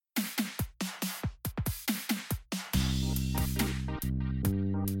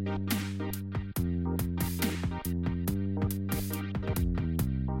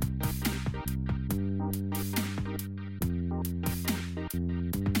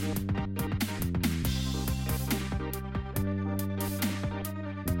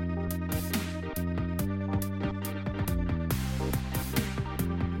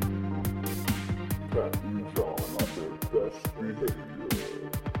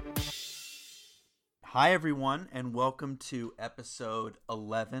Hi, everyone, and welcome to episode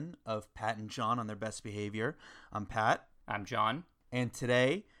 11 of Pat and John on Their Best Behavior. I'm Pat. I'm John. And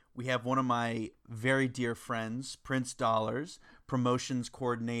today we have one of my very dear friends, Prince Dollars, promotions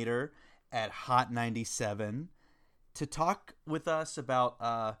coordinator at Hot 97, to talk with us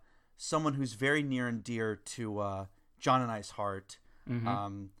about someone who's very near and dear to John and I's heart,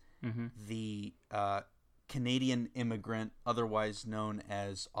 the Canadian immigrant, otherwise known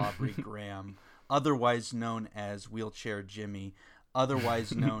as Aubrey Graham. Otherwise known as Wheelchair Jimmy,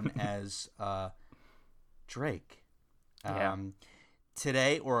 otherwise known as Drake.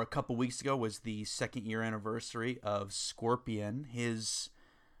 Today, or a couple weeks ago, was the second year anniversary of Scorpion. His,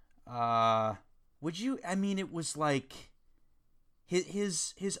 it was like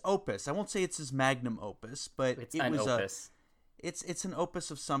his opus. I won't say it's his magnum opus, but It's an opus. It's an opus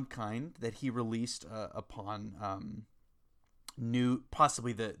of some kind that he released upon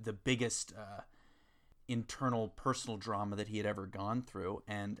possibly the biggest internal personal drama that he had ever gone through.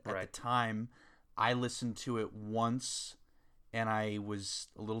 And at the time, I listened to it once and I was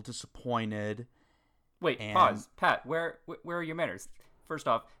a little disappointed. Wait, pause. Pat, where are your manners? First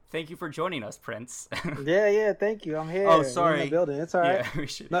off, thank you for joining us, Prince. Yeah, thank you. I'm here. Oh, sorry. In the building. It's all right.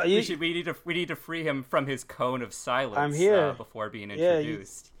 Yeah, we need to free him from his cone of silence. I'm here before being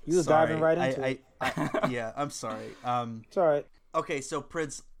introduced. You was diving right into it. Yeah, I'm sorry. It's all right. Okay, so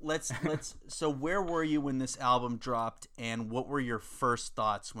Prince, let's. So where were you when this album dropped, and what were your first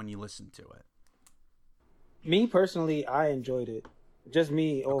thoughts when you listened to it? Me personally, I enjoyed it. Just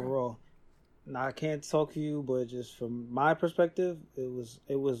me overall. Now I can't talk for you, but just from my perspective, it was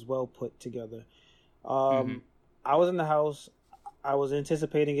well put together. I was in the house. I was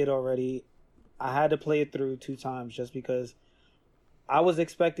anticipating it already. I had to play it through 2 times just because I was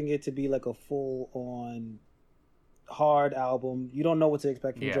expecting it to be like a full on hard album. You don't know what to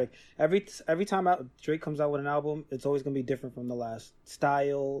expect from Drake. Every time Drake comes out with an album, it's always going to be different from the last.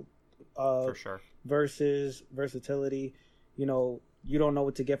 Style, for sure. Versus versatility, you don't know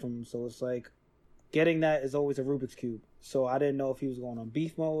what to get from him. So it's like getting that is always a Rubik's Cube. So I didn't know if he was going on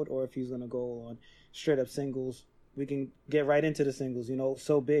beef mode or if he was going to go on straight up singles. We can get right into the singles,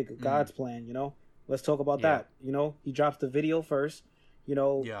 So Big, God's Plan, Let's talk about that. He drops the video first,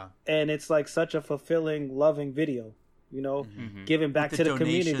 and it's like such a fulfilling, loving video, giving back to the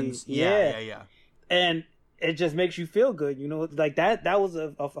community. Yeah. And it just makes you feel good, like that was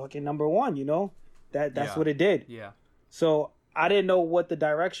a fucking number one, that's what it did. Yeah. So I didn't know what the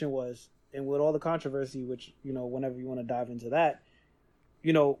direction was, and with all the controversy, which whenever you want to dive into that,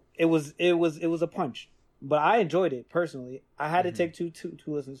 it was a punch. But I enjoyed it personally. I had to take two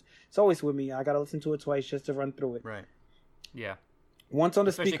listens. It's always with me. I got to listen to it twice just to run through it. Right. Yeah. Once on the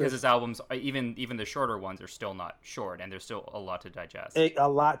Especially speakers, because his albums, even the shorter ones, are still not short, and there's still a lot to digest. A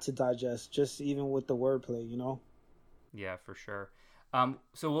lot to digest, just even with the wordplay, Yeah, for sure.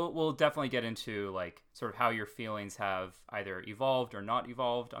 So we'll definitely get into like sort of how your feelings have either evolved or not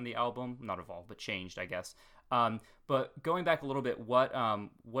evolved on the album. Not evolved, but changed, I guess. But going back a little bit, what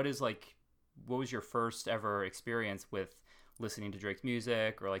was your first ever experience with listening to Drake's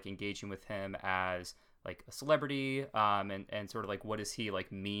music or like engaging with him as like a celebrity? And sort of like what does he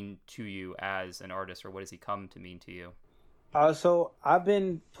like mean to you as an artist, or what does he come to mean to you? So I've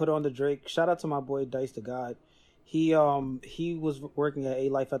been put on to Drake. Shout out to my boy Dice to God. He was working at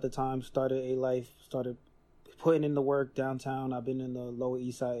A-Life at the time, started A-Life, started putting in the work downtown. I've been in the Lower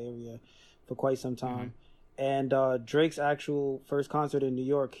East Side area for quite some time. And Drake's actual first concert in New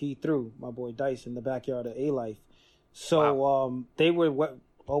York, he threw my boy Dice in the backyard of A-Life. So they were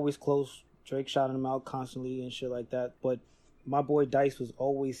always close. Drake shouting him out constantly and shit like that. But my boy Dice was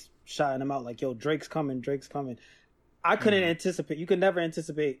always shouting him out like, yo, Drake's coming. I couldn't anticipate. You could never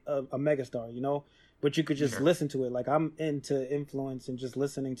anticipate a megastar, but you could just listen to it. Like, I'm into influence and just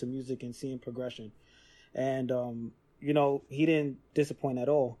listening to music and seeing progression. And, he didn't disappoint at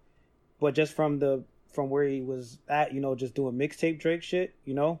all. But just from where he was at, just doing mixtape Drake shit,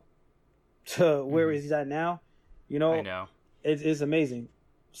 to where he's at now, I know. It's amazing.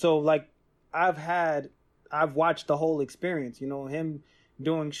 So, like, I've watched the whole experience, him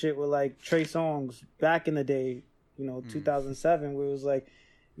doing shit with, like, Trey Songz back in the day, 2007, where it was like,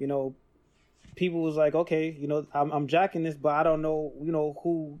 people was like, okay, I'm jacking this, but I don't know,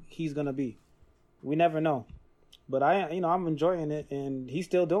 who he's gonna be. We never know. But I'm enjoying it, and he's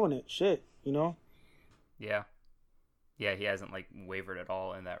still doing it. Shit, Yeah. Yeah, he hasn't like wavered at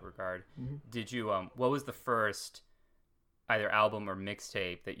all in that regard. Did you what was the first either album or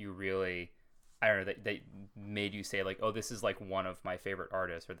mixtape that you really, I don't know, that made you say like, oh, this is like one of my favorite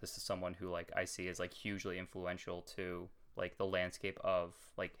artists, or this is someone who like I see as like hugely influential to like the landscape of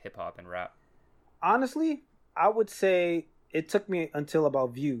like hip hop and rap? honestly, I would say it took me until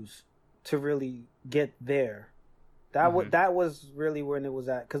about Views to really get there. That was really when it was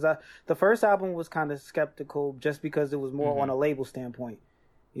at, because the first album was kind of skeptical just because it was more on a label standpoint.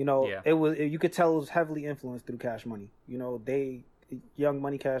 You know, you could tell it was heavily influenced through Cash Money. You know, Young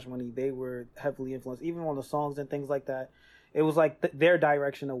Money, Cash Money, they were heavily influenced, even on the songs and things like that. It was like their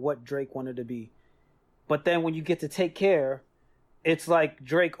direction of what Drake wanted to be. But then when you get to Take Care, it's like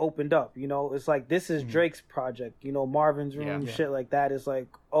Drake opened up. You know, it's like this is Drake's project. You know, Marvin's Room, shit like that. It's like,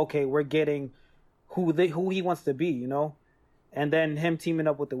 okay, we're getting who he wants to be. You know, and then him teaming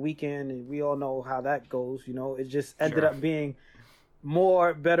up with The Weeknd, and we all know how that goes. You know, it just ended up being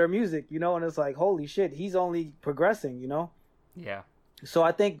more better music. You know, and it's like, holy shit, he's only progressing. You know. Yeah. So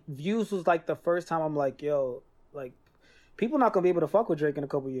I think Views was like the first time I'm like, yo, like, people not gonna be able to fuck with Drake in a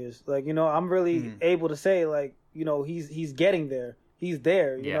couple years. Like, you know, I'm really able to say, like, you know, he's getting there. He's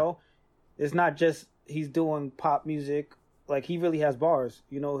there, you know. It's not just he's doing pop music. Like, he really has bars.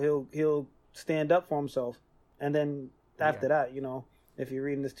 You know, he'll stand up for himself. And then after that, you know, if you're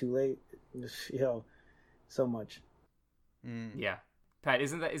reading this too late, yo, so much. Yeah. Pat,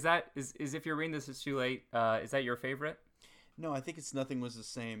 is if you're reading this it's too late, is that your favorite? No, I think It's Nothing Was the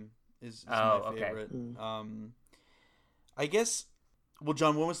Same is my favorite. I guess, well,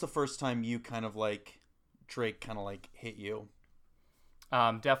 John, when was the first time you kind of like Drake kind of like hit you?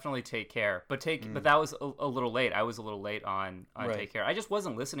 Definitely Take Care, but that was a little late. I was a little late on Take Care. I just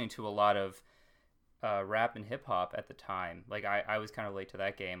wasn't listening to a lot of rap and hip hop at the time. Like I was kind of late to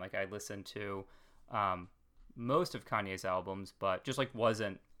that game. Like I listened to most of Kanye's albums, but just like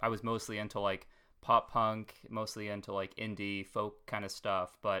I was mostly into like pop punk, mostly into like indie folk kind of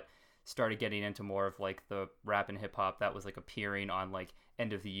stuff, but started getting into more of like the rap and hip hop that was like appearing on like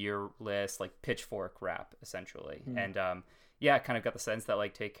end of the year lists, like Pitchfork rap essentially. And kind of got the sense that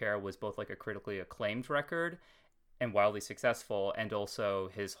like Take Care was both like a critically acclaimed record and wildly successful, and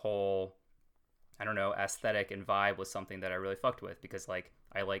also his whole, I don't know, aesthetic and vibe was something that I really fucked with, because like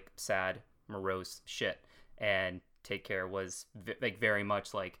I like sad, morose shit, and Take Care was like very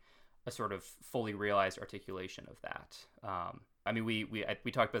much like a sort of fully realized articulation of that. I mean, we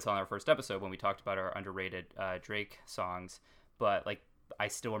talked about this on our first episode when we talked about our underrated Drake songs, but like I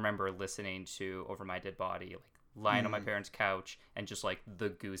still remember listening to Over My Dead Body, like lying on my parents' couch and just like the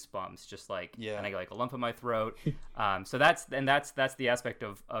goosebumps, just like, and I got like a lump in my throat. So that's the aspect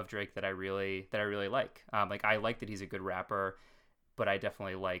of Drake that I really like. Like I like that he's a good rapper, but I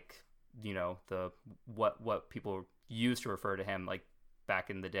definitely like, you know, the what people used to refer to him like back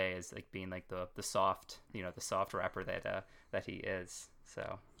in the day as like being like the soft, you know, the soft rapper that he is.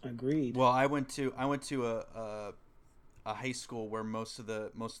 So agreed. Well, I went to a high school where most of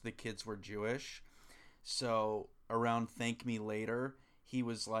the kids were Jewish, so around Thank Me Later, he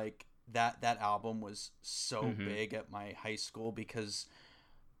was like that album was so big at my high school because,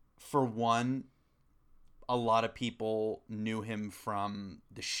 for one, a lot of people knew him from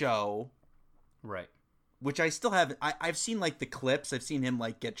the show, right? Which I still haven't. I've seen like the clips. I've seen him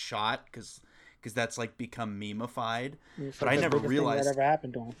like get shot because that's like become meme-ified. But I never realized that ever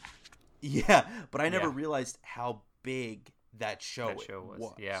happened to him. Yeah, but I never realized how big that show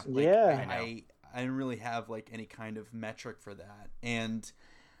was. Yeah, like, yeah. I didn't really have like any kind of metric for that. And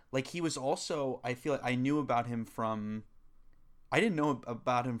like he was also, I feel like I knew about him from. I didn't know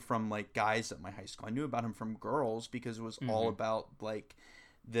about him from like guys at my high school. I knew about him from girls because it was all about like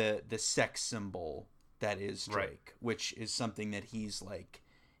the sex symbol that is Drake, which is something that he's like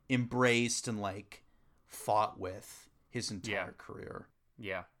embraced and like fought with his entire career.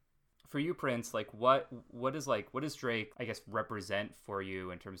 Yeah. For you, Prince, like what does Drake, I guess, represent for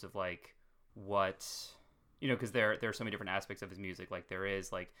you in terms of like what, you know, because there are so many different aspects of his music. Like there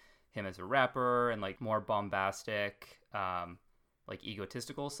is like him as a rapper and like more bombastic, like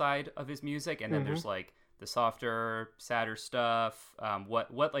egotistical side of his music, and then there's like the softer, sadder stuff.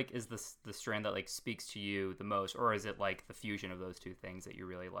 What like is the strand that like speaks to you the most, or is it like the fusion of those two things that you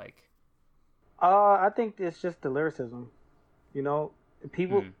really like? I think it's just the lyricism. You know,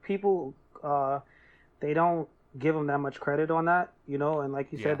 people they don't give him that much credit on that. You know, and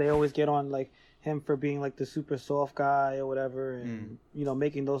like you said, they always get on like him for being like the super soft guy or whatever, and you know,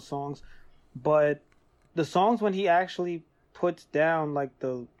 making those songs. But the songs when he actually puts down like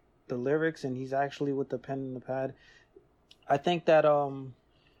the lyrics and he's actually with the pen and the pad, I think that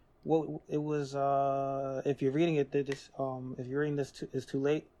well, it was if you're reading it, if you're reading this is too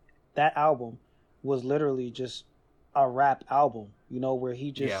late, that album was literally just a rap album, you know, where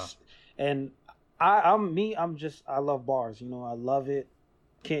he just and I love bars, you know, I love it.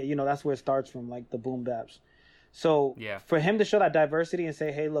 Can't, you know, that's where it starts from, like the boom baps. So for him to show that diversity and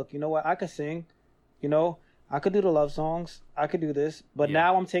say, hey, look, you know what, I could sing, You know, I could do the love songs. I could do this, but Yeah.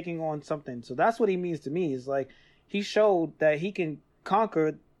 now I'm taking on something. So that's what he means to me. Is like he showed that he can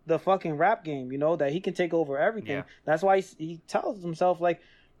conquer the fucking rap game. You know, that he can take over everything. Yeah. That's why he tells himself like,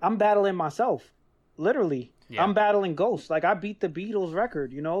 I'm battling myself, literally. Yeah. I'm battling ghosts. Like I beat the Beatles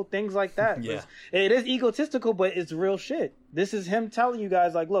record. You know, things like that. Yeah. It is egotistical, but it's real shit. This is him telling you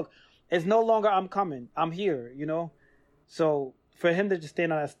guys like, look, it's no longer I'm coming. I'm here. You know, so for him to just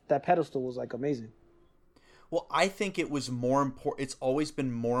stand on that pedestal was like amazing. Well, I think it was more important. It's always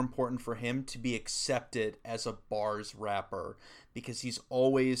been more important for him to be accepted as a bars rapper because he's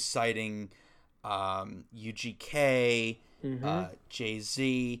always citing UGK,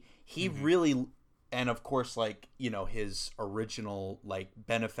 Jay-Z. He really, and of course, like, you know, his original like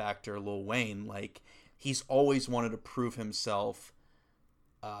benefactor Lil Wayne. Like, he's always wanted to prove himself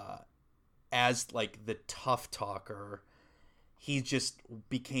as like the tough talker. He just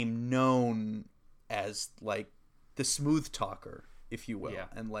became known as like the smooth talker, if you will,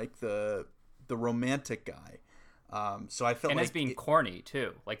 and like the romantic guy. So I felt and like as being corny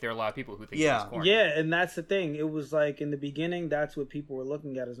too. Like there are a lot of people who think he's corny. Yeah, and that's the thing. It was like in the beginning, that's what people were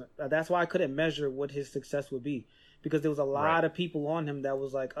looking at. That's why I couldn't measure what his success would be, because there was a lot of people on him that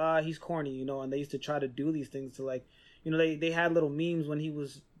was like, he's corny, you know, and they used to try to do these things to like, you know, they had little memes when he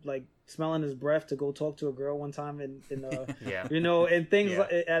was like smelling his breath to go talk to a girl one time in you know, and things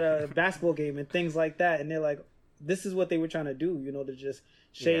like, at a basketball game and things like that, and they're like, this is what they were trying to do, you know, to just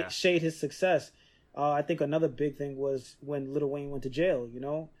shade his success. I think another big thing was when Lil Wayne went to jail, you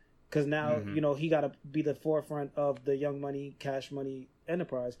know, because now you know he got to be the forefront of the Young Money, Cash Money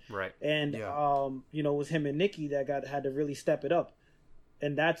enterprise, right? And you know, it was him and Nicki that had to really step it up,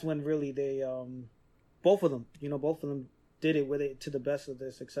 and that's when really they both of them did it with it to the best of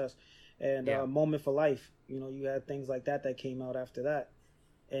their success. And Moment for Life, you know, you had things like that came out after that,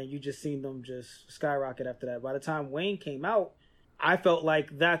 and you just seen them just skyrocket after that. By the time Wayne came out, I felt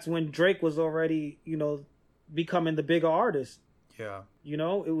like that's when Drake was already, you know, becoming the bigger artist. Yeah. You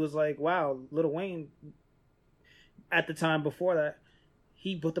know, it was like, wow, Lil Wayne, at the time before that,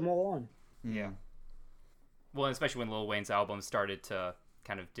 he put them all on. Yeah. Well, especially when Lil Wayne's album started to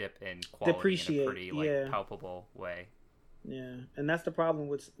kind of dip in quality in a pretty palpable way. Yeah, and that's the problem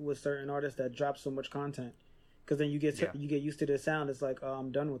with certain artists that drop so much content, because then you get used to their sound. It's like, oh,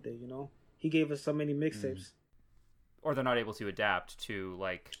 I'm done with it. You know, he gave us so many mixtapes, or they're not able to adapt to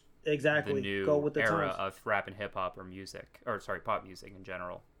like the new go with the era times. of rap and hip hop or pop music in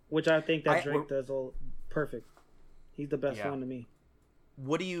general. Which I think that Drake does all perfect. He's the best one to me.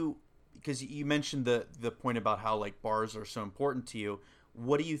 What do you? Because you mentioned the point about how like bars are so important to you.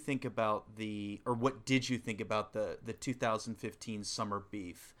 What do you think about what did you think about the 2015 summer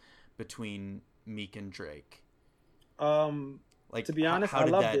beef between Meek and Drake? Like, to be honest, I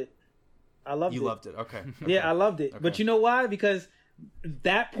loved it. I loved it. You loved it, okay. Yeah, I loved it. Okay. But you know why? Because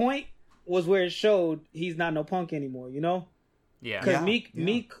that point was where it showed he's not no punk anymore, you know? Yeah. Because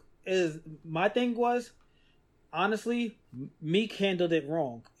Meek is, my thing was, honestly, Meek handled it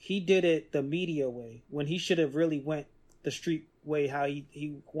wrong. He did it the media way when he should have really went the street way, how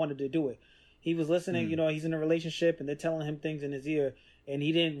he wanted to do it. He was listening, you know, he's in a relationship and they're telling him things in his ear and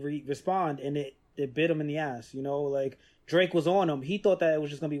he didn't respond, and it bit him in the ass, you know? Like, Drake was on him. He thought that it was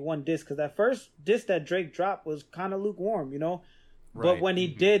just going to be one diss, because that first diss that Drake dropped was kind of lukewarm, you know? Right. But when he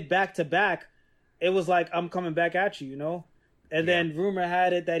did back to back, it was like, I'm coming back at you, you know? And then rumor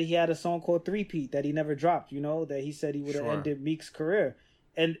had it that he had a song called Three-Peat that he never dropped, you know? That he said he would have ended Meek's career.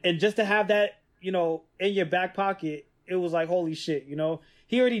 And just to have that, you know, in your back pocket, it was like, holy shit, you know?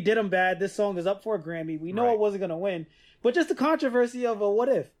 He already did him bad. This song is up for a Grammy. We know it wasn't going to win. But just the controversy of a what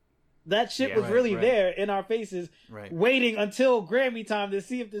if. That shit was really there in our faces, waiting until Grammy time to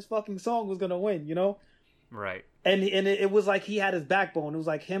see if this fucking song was going to win, you know? Right. And it was like he had his backbone. It was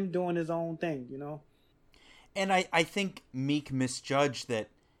like him doing his own thing, you know? And I think Meek misjudged that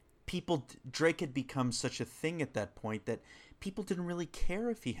Drake had become such a thing at that point that people didn't really care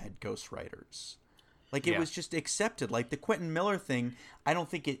if he had ghostwriters. Like, it was just accepted. Like, the Quentin Miller thing, I don't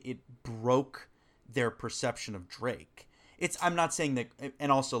think it broke their perception of Drake. I'm not saying that,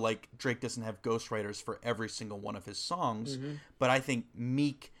 and also, like, Drake doesn't have ghostwriters for every single one of his songs, but I think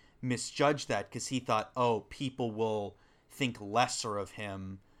Meek misjudged that because he thought, oh, people will think lesser of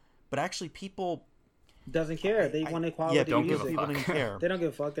him. But actually, people... Doesn't care. They want equality. Yeah, don't music. give a fuck. Didn't care. They don't give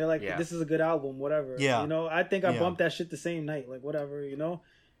a fuck. They're like, this is a good album, whatever. Yeah. You know, I think I bumped that shit the same night, like, whatever, you know?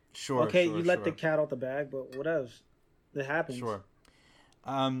 Sure. Okay, you let the cat out the bag, but what else? It happens. Sure.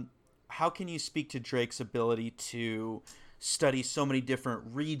 How can you speak to Drake's ability to study so many different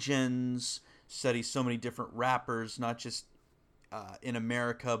regions, study so many different rappers, not just in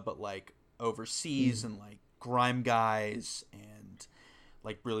America, but like overseas and like grime guys and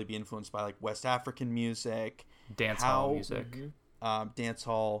like really be influenced by like West African music, dance hall music, dance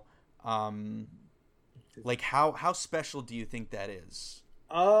hall. Like how special do you think that is?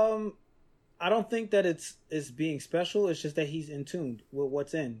 I don't think that it's being special. It's just that he's in tune with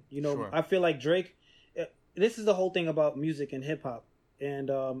what's in. You know, Sure. I feel like Drake. This is the whole thing about music and hip hop, and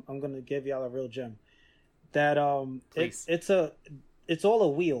I'm gonna give y'all a real gem. That Please. it's all a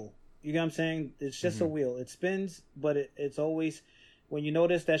wheel. You know what I'm saying? It's just a wheel. It spins, but it's always, when you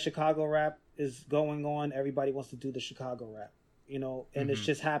notice that Chicago rap is going on, everybody wants to do the Chicago rap. You know, and it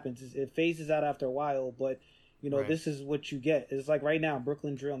just happens. It phases out after a while, but you know, Right. this is what you get. It's like right now,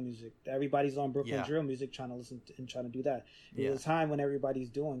 Brooklyn drill music. Everybody's on Brooklyn Yeah. drill music, trying to listen to, and trying to do that. Yeah. There's a time when everybody's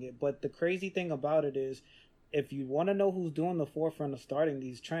doing it, but the crazy thing about it is, if you want to know who's doing the forefront of starting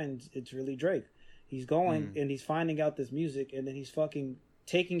these trends, it's really Drake. He's going and he's finding out this music, and then he's fucking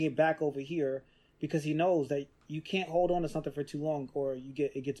taking it back over here because he knows that you can't hold on to something for too long, or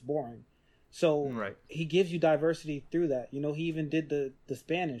it gets boring. So Right. he gives you diversity through that. You know, he even did the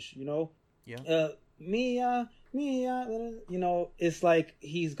Spanish. You know, Mia, you know, it's like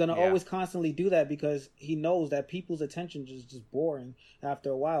he's gonna Yeah. always constantly do that because he knows that people's attention is just boring after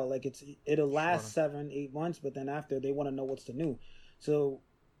a while. Like it'll last 7-8 months, but then after they want to know what's the new. So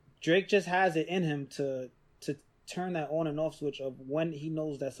Drake just has it in him to turn that on and off switch of when he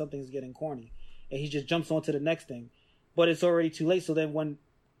knows that something's getting corny, and he just jumps on to the next thing, but it's already too late. So then when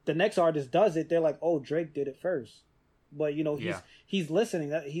the next artist does it, they're like, "Oh, Drake did it first." But you know, he's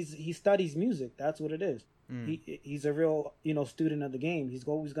listening. He studies music. That's what it is. He's a real, you know, student of the game. He's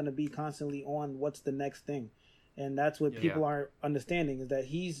always going to be constantly on what's the next thing, and that's what people aren't understanding, is that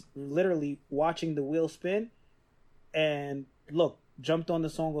he's literally watching the wheel spin. And look, jumped on the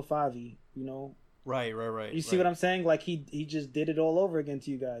song with Favi. You know, Right. you see what I'm saying? Like he just did it all over again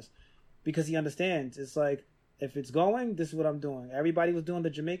to you guys, because he understands. It's like, if it's going, this is what I'm doing. Everybody was doing the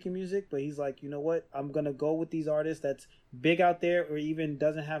Jamaican music, but he's like, you know what? I'm going to go with these artists that's big out there or even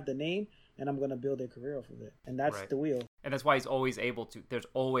doesn't have the name, and I'm going to build their career off of it. And that's the wheel. And that's why he's always able to. There's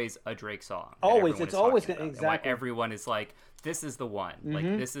always a Drake song. Always. It's always exactly. exactly. And why everyone is like, this is the one.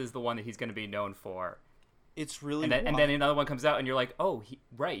 Like, this is the one that he's going to be known for. It's really and then another one comes out, and you're like, oh,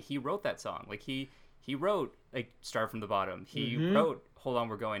 he wrote that song. Like he wrote like Start from the Bottom. He wrote Hold On,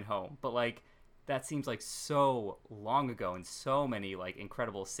 We're Going Home. But like, that seems like so long ago, and so many like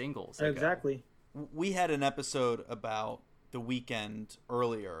incredible singles ago. Exactly. We had an episode about The Weeknd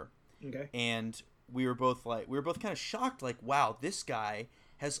earlier, and we were both kind of shocked, like, wow, this guy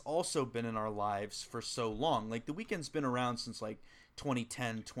has also been in our lives for so long. Like, The Weeknd's been around since like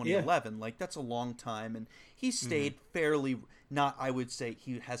 2010, 2011. Like, that's a long time, and he stayed fairly, not, I would say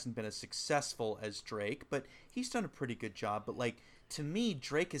he hasn't been as successful as Drake, but he's done a pretty good job. But like, to me,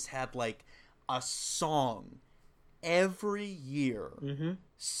 Drake has had like a song every year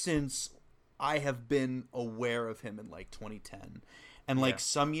since I have been aware of him in like 2010. And like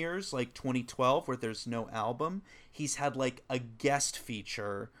some years, like 2012, where there's no album, he's had like a guest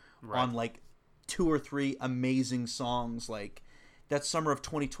feature on like 2 or 3 amazing songs. Like that summer of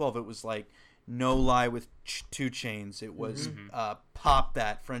 2012, it was like No Lie with 2 Chainz. It was Pop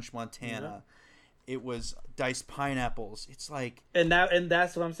That, French Montana. It was Diced Pineapples. It's like, and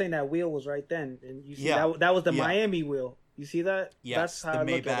that's what I'm saying. That wheel was right then, and you see that was the Miami wheel. You see that? Yes, that's how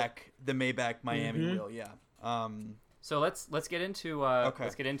the Maybach Miami wheel. Yeah. So let's get into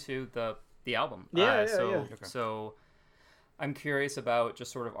the album. Yeah. So I'm curious about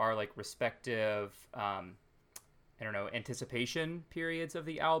just sort of our like respective I don't know, anticipation periods of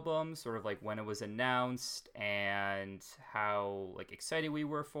the album, sort of like when it was announced and how like excited we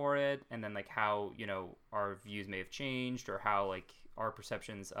were for it, and then like how, you know, our views may have changed, or how like our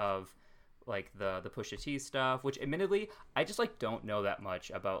perceptions of like the Pusha T stuff, which admittedly I just like don't know that much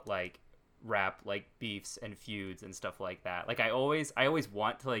about like rap like beefs and feuds and stuff like that. Like I always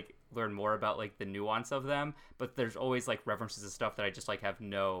want to like learn more about like the nuance of them, but there's always like references to stuff that I just like have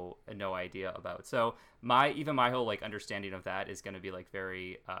no idea about. So my whole like understanding of that is going to be like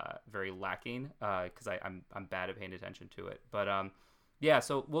very lacking because I'm bad at paying attention to it. But yeah,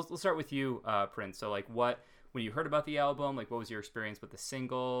 so we'll start with you, Prince. So like when you heard about the album, like what was your experience with the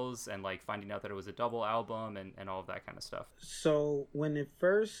singles and like finding out that it was a double album and all of that kind of stuff? So when I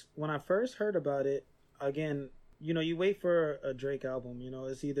first heard about it, again, you know, you wait for a Drake album, you know,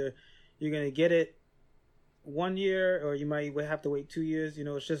 it's either you're going to get it 1 year or you might have to wait 2 years. You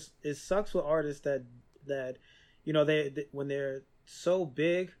know, it sucks with artists that, you know, they when they're so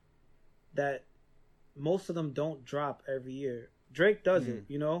big that most of them don't drop every year. Drake does it,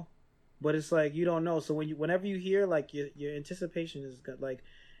 you know, but it's like, you don't know. So whenever you hear like your anticipation is like,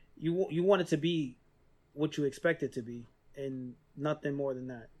 you want it to be what you expect it to be, and nothing more than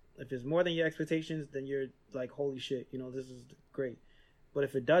that. If it's more than your expectations, then you're like, holy shit, this is great. But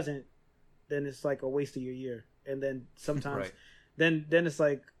if it doesn't, then it's like a waste of your year. And then sometimes, Right. then it's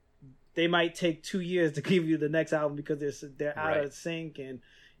like they might take 2 years to give you the next album because they're out Right. of sync, and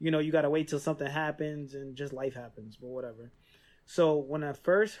you got to wait till something happens, and just life happens, but whatever. So when I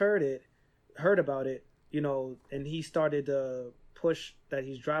first heard about it, and he started to push that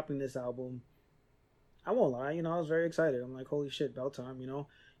he's dropping this album, I won't lie, I was very excited. I'm like, holy shit, about time,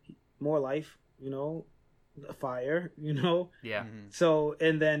 more life, fire, Yeah. Mhm. So,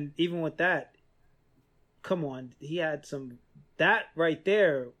 and then even with that, come on, he had that right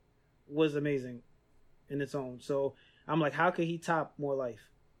there was amazing in its own. So I'm like, how could he top More Life?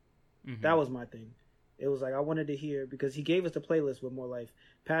 Mhm. That was my thing. It was like I wanted to hear, because he gave us the playlist with More Life.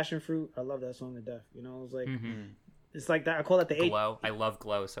 Passion Fruit, I love that song to death. It was like Mhm. it's like that. I call that the Glow. I love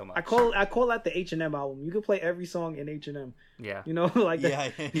Glow so much. I call that the H&M album. You can play every song in H&M. Yeah. Like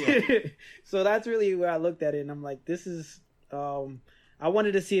that. Yeah. So that's really where I looked at it, and I'm like, this is. I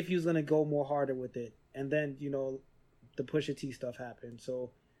wanted to see if he was gonna go more harder with it, and then the Pusha T stuff happened.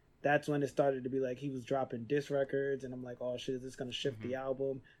 So that's when it started to be like he was dropping diss records, and I'm like, oh shit, is this gonna shift the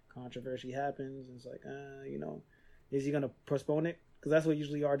album? Controversy happens, and it's like, is he gonna postpone it? Because that's what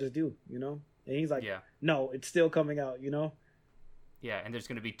usually artists do, And he's like, Yeah. no, it's still coming out, Yeah, and there's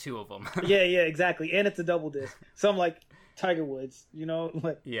going to be 2 of them. yeah, exactly, and it's a double disc. So I'm like, Tiger Woods,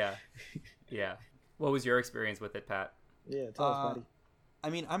 like, Yeah. Yeah. What was your experience with it, Pat? yeah, tell us, buddy. I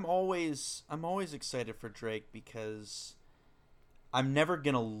mean, I'm always excited for Drake because I'm never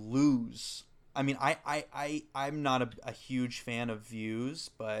gonna lose. I mean, I'm not a huge fan of Views,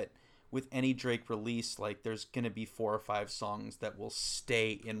 but with any Drake release, like, there's gonna be 4 or 5 songs that will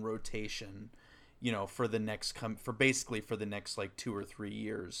stay in rotation, for the next for the next like 2 or 3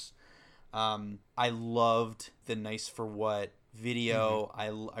 years. I loved the Nice for What video.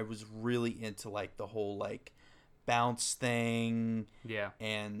 I was really into like the whole like bounce thing. Yeah.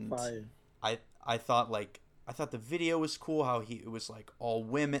 And Fire. I thought the video was cool, how it was like all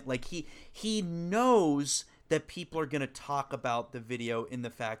women, like he knows that people are going to talk about the video in the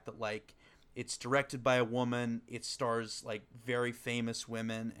fact that like it's directed by a woman, it stars like very famous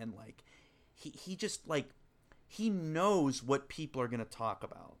women, and like he just like he knows what people are going to talk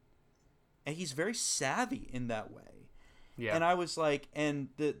about, and he's very savvy in that way. Yeah. And I was like, and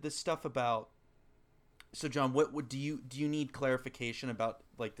the stuff about, so John, what do you need clarification about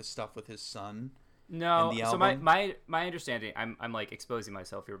like the stuff with his son? No, in the so album? my understanding, I'm like exposing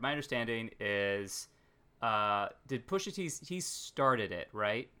myself here. My understanding is, did Pusha T, he started it,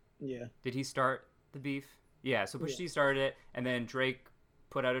 right? Yeah. Did he start the beef? Yeah, so Pusha Yeah. T started it, and then Drake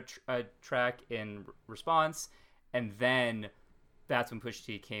put out a track in response, and then that's when Pusha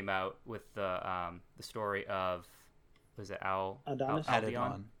T came out with the story of, was it Adonis? Added Albion?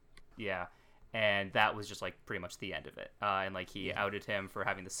 on. Yeah. And that was just like pretty much the end of it. And like he outed him for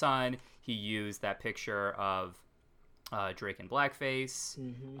having the son. He used that picture of Drake in blackface,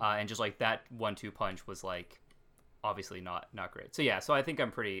 and just like that 1-2 punch was like obviously not great. So yeah, so I think I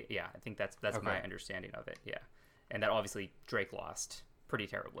think that's Okay. my understanding of it. Yeah, and that obviously Drake lost pretty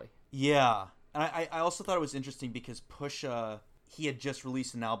terribly. Yeah, and I also thought it was interesting because Pusha, he had just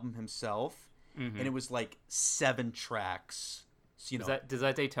released an album himself, and it was like 7 tracks. So, Does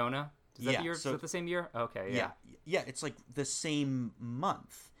that Daytona? Is that Yeah, the year? so- is that the same year? Okay, yeah. It's like the same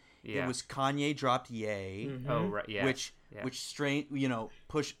month. Yeah. It was Kanye dropped Ye, Oh right, yeah. which Yeah.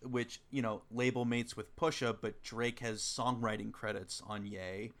 label mates with Pusha, but Drake has songwriting credits on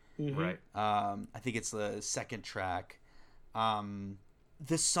Ye. Right. I think it's the second track.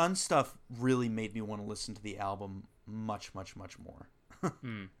 The Sun stuff really made me want to listen to the album much, much, much more.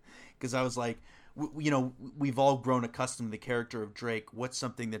 Because I was like, we've all grown accustomed to the character of Drake. What's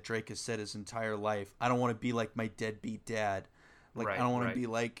something that Drake has said his entire life? I don't want to be like my deadbeat dad. Like, Right, I don't want right. to be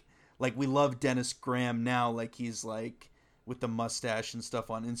like we love Dennis Graham now, like he's like with the mustache and stuff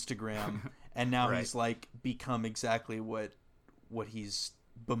on Instagram, and now Right. he's like become exactly what he's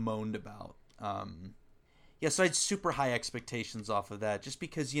bemoaned about. Yeah, so I had super high expectations off of that, just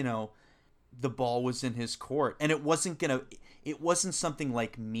because the ball was in his court, and it wasn't something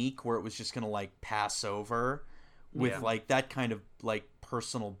like Meek where it was just gonna like pass over with Yeah. like that kind of like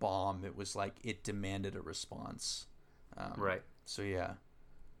personal bomb. It was like it demanded a response. Right. So yeah,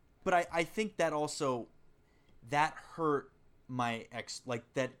 but I think that also that hurt my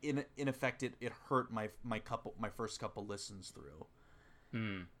that in effect it hurt my first couple listens through,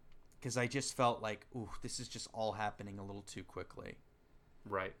 because I just felt like, ooh, this is just all happening a little too quickly.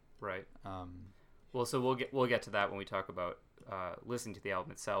 Right. Well, so we'll get to that when we talk about listening to the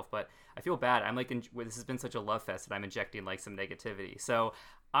album itself, but I feel bad. I'm like, this has been such a love fest that I'm injecting like some negativity. So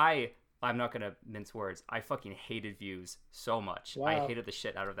I'm not gonna mince words. I fucking hated Views so much. Wow. I hated the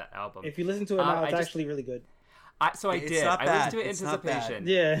shit out of that album. If you listen to it now, it's actually really good. I did. I listened to it in anticipation.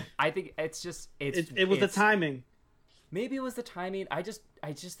 Yeah. I think it's just it was the timing. Maybe it was the timing. I just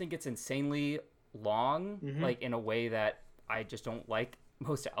think it's insanely long, like in a way that I just don't like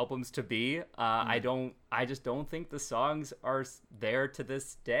most albums to be. I just don't think the songs are there to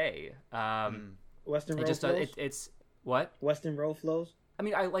this day. Western Road Flows? It's what? Western Road Flows? I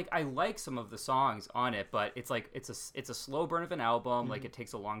mean, I like some of the songs on it, but it's like it's a slow burn of an album. Like it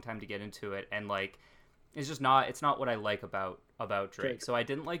takes a long time to get into it, and like it's not what I like about Drake. So I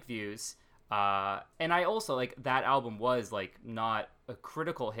didn't like Views, and I also like that album was like not a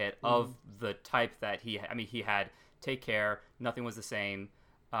critical hit of the type that he had Take Care, Nothing Was the Same.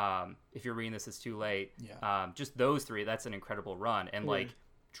 If You're Reading This, It's Too Late. Yeah. Just those three, that's an incredible run, and like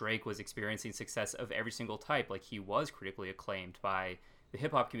Drake was experiencing success of every single type. Like he was critically acclaimed by the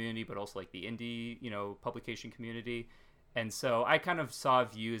hip hop community, but also like the indie, publication community. And so I kind of saw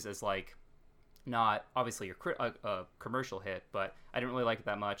Views as like not obviously a commercial hit, but I didn't really like it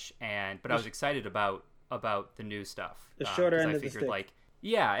that much. But I was excited about the new stuff. The shorter end of the stick.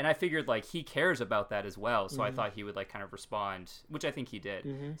 And I figured like he cares about that as well. So I thought he would like kind of respond, which I think he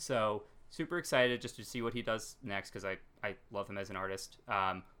did. So super excited just to see what he does next, because I love him as an artist.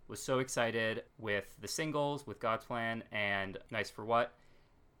 Was so excited with the singles, with God's Plan and Nice for What.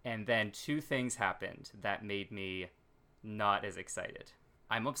 And then two things happened that made me not as excited.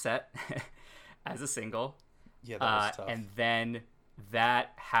 I'm Upset as a single. Yeah, that was tough. And then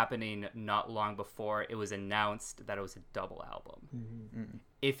that happening not long before it was announced that it was a double album.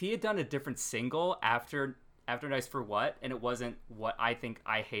 If he had done a different single after Nice for What, and it wasn't what I think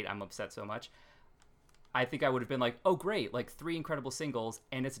I hate I'm Upset so much, I think I would have been like, oh great, like 3 incredible singles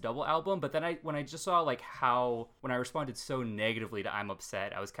and it's a double album. But then when I just saw like when I responded so negatively to I'm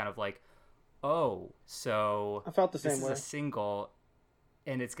Upset, I was kind of like, oh, so I felt the same way. This is a single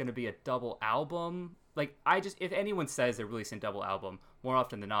and it's going to be a double album. Like if anyone says they're releasing a double album, more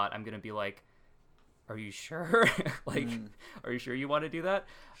often than not, I'm going to be like, are you sure? Are you sure you want to do that?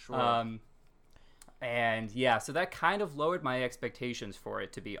 Sure. And yeah, so that kind of lowered my expectations for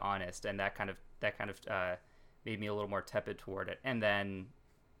it, to be honest. And that kind of made me a little more tepid toward it. And then,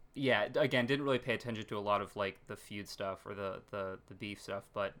 yeah, again, didn't really pay attention to a lot of like the feud stuff or the beef stuff,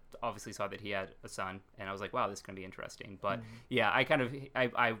 but obviously saw that he had a son, and I was like, wow, this is gonna be interesting. But yeah,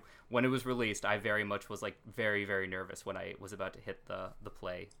 I when it was released, I very much was like very, very nervous when I was about to hit the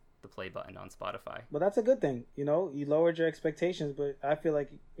play button on Spotify. But that's a good thing, you lowered your expectations, but I feel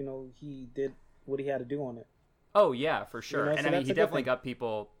like he did what he had to do on it. Oh yeah, for sure. And so I mean, he definitely got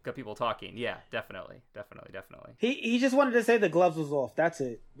people talking. Yeah, definitely. He just wanted to say the gloves was off. That's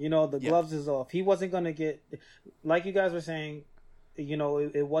it. The gloves is off. He wasn't going to get, like you guys were saying,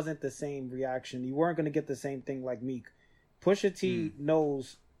 it wasn't the same reaction. You weren't going to get the same thing like Meek. Pusha T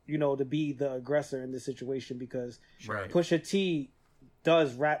knows, to be the aggressor in this situation, because Pusha T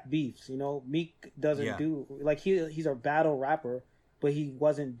does rap beefs. Meek doesn't do, like he's a battle rapper, but he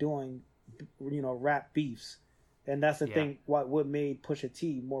wasn't doing, rap beefs. And that's the thing, what made Pusha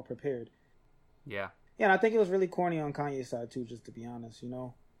T more prepared. Yeah. Yeah, and I think it was really corny on Kanye's side too, just to be honest,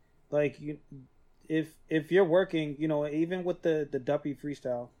 Like, if you're working, even with the Duppy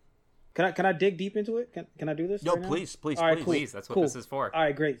freestyle, can I dig deep into it? Can I do this? No, right please. All right, cool. Please, that's what this is for. All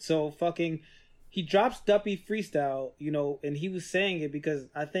right, great. So he drops Duppy freestyle, and he was saying it because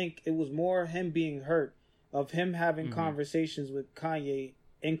I think it was more him being hurt of him having conversations with Kanye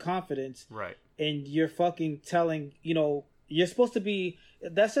in confidence. Right. And you're fucking telling, you're supposed to be,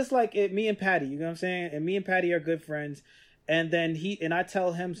 that's just like me and Patty, you know what I'm saying? And me and Patty are good friends. And then I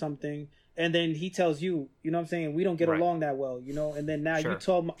tell him something, and then he tells you, you know what I'm saying? We don't get along that well, and then now you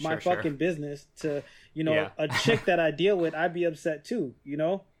told my fucking business to, a chick that I deal with, I'd be upset too,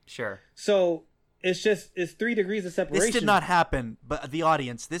 Sure. So it's 3 degrees of separation. This did not happen, but the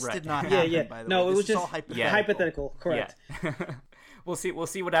audience, did not happen, by the way. No, it was just just hypothetical. Correct. Yeah. We'll see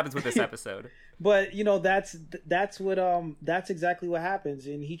what happens with this episode. But that's exactly what happens.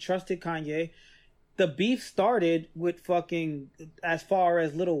 And he trusted Kanye. The beef started with fucking, as far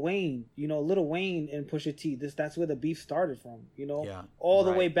as Lil Wayne, Lil Wayne and Pusha T. That's where the beef started from, all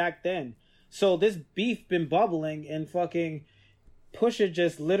the way back then. So this beef been bubbling, and fucking Pusha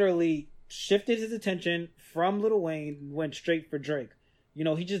just literally shifted his attention from Lil Wayne, went straight for Drake.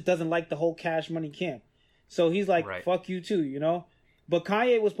 He just doesn't like the whole Cash Money camp. So he's like, fuck you too, But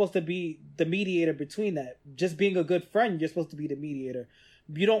Kanye was supposed to be the mediator between that. Just being a good friend, you're supposed to be the mediator.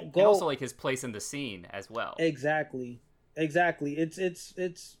 You don't go... And also like his place in the scene as well. Exactly. Exactly.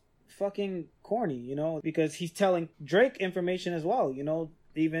 It's fucking corny, you know, because he's telling Drake information as well, you know,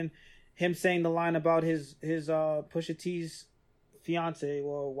 even him saying the line about his Pusha T's fiance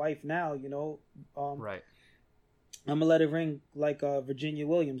or wife now, you know, Right. I'm gonna let it ring like Virginia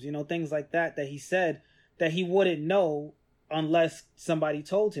Williams, you know, things like that he said that he wouldn't know unless somebody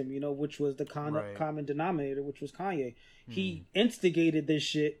told him, you know, which was the common denominator, which was Kanye. He instigated this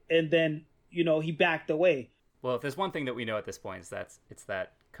shit and then, you know, he backed away. Well, if there's one thing that we know at this point, it's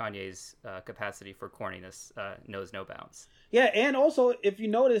that Kanye's capacity for corniness knows no bounds. Yeah, and also if you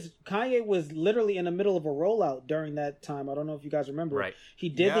notice, Kanye was literally in the middle of a rollout during that time. I don't know if you guys remember. Right. He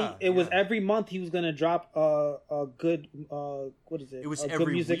did it was every month he was gonna drop a good what is it? It was good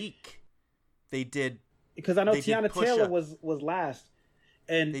every music. week. They did, because I know Tiana Pusha. Taylor was last,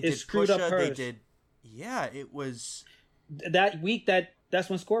 and it screwed Pusha, up hers. They did, yeah. It was that week that's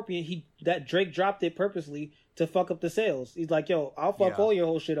when Scorpion that Drake dropped it purposely to fuck up the sales. He's like, yo, I'll fuck all your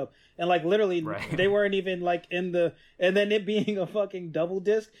whole shit up. And like literally they weren't even like in the, and then it being a fucking double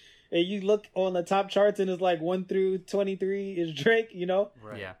disc, and you look on the top charts and it's like 1 through 23 is Drake, you know?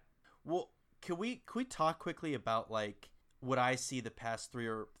 Right. Yeah. Well, can we talk quickly about like what I see the past 3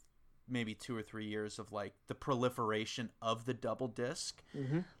 or maybe 2 or 3 years of like the proliferation of the double disc,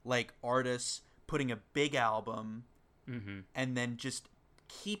 like artists putting a big album and then just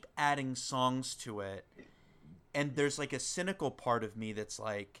keep adding songs to it. And there's like a cynical part of me that's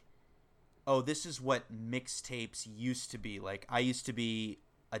like, oh, this is what mixtapes used to be. Like I used to be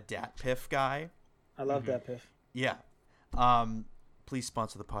a Dat Piff guy. I love Dat Piff. Yeah. Please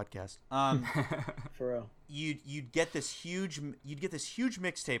sponsor the podcast. For real. You'd get this huge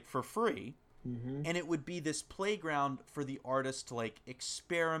mixtape for free, and it would be this playground for the artist to like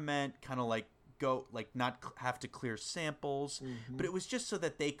experiment, kind of like go like not have to clear samples, but it was just so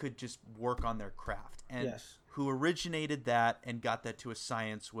that they could just work on their craft. And who originated that and got that to a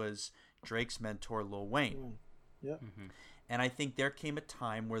science was Drake's mentor Lil Wayne. Yep. And I think there came a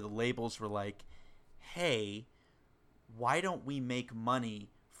time where the labels were like, hey, why don't we make money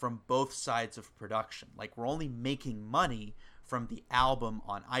from both sides of production? Like we're only making money from the album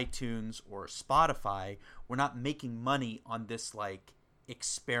on iTunes or Spotify. We're not making money on this like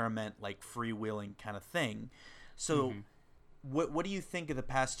experiment, like freewheeling kind of thing. So what do you think of the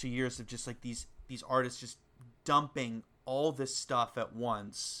past 2 years of just like these artists just dumping all this stuff at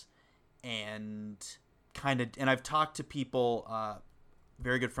once and kind of, and I've talked to people,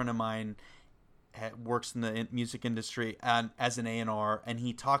 very good friend of mine works in the music industry and as an A&R, and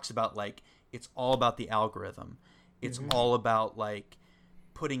he talks about like it's all about the algorithm. It's all about like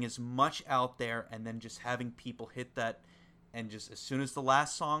putting as much out there and then just having people hit that, and just as soon as the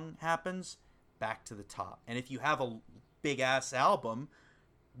last song happens, back to the top. And if you have a big ass album,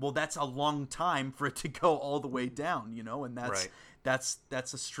 well, that's a long time for it to go all the way down, you know, and that's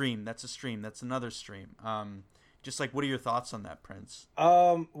a stream. That's another stream. Just like, what are your thoughts on that, Prince?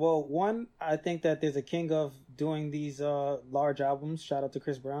 Well, one, I think that there's a king of doing these large albums. Shout out to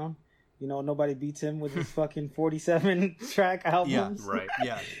Chris Brown. You know, nobody beats him with his fucking 47 track albums. Yeah, right.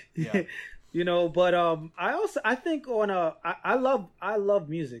 Yeah. You know, but I think I love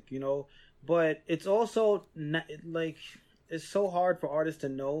music, you know, but it's also not, like it's so hard for artists to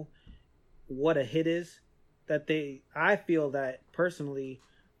know what a hit is that I feel that personally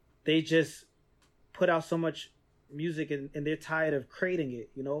they just put out so much music and they're tired of creating it,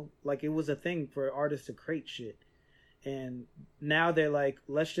 you know, like it was a thing for artists to create shit, and now they're like,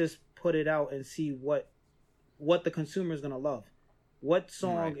 let's just put it out and see what the consumer is gonna love. What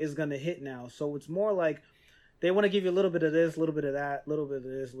song is going to hit now? So it's more like they want to give you a little bit of this, a little bit of that, a little bit of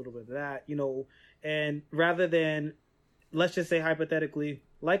this, a little bit of that, you know, and rather than, let's just say hypothetically,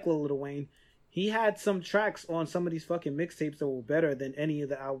 like Lil Wayne, he had some tracks on some of these fucking mixtapes that were better than any of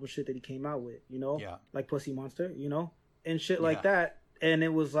the album shit that he came out with, you know, like Pussy Monster, you know, and shit like that. And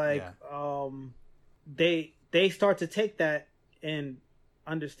it was like, they start to take that and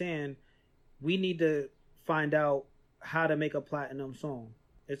understand we need to find out how to make a platinum song.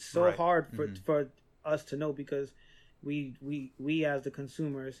 It's so hard for us to know because we as the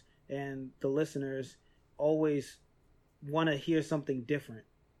consumers and the listeners always want to hear something different.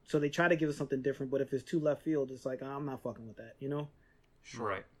 So they try to give us something different, but if it's too left field, it's like, I'm not fucking with that, you know? Sure.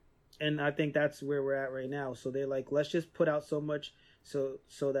 Right. And I think that's where we're at right now. So they're like, let's just put out so much so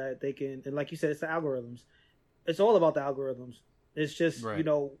that they can, and like you said, it's the algorithms. It's all about the algorithms. It's just, you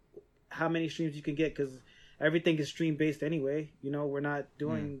know, how many streams you can get, because everything is stream based anyway. You know, we're not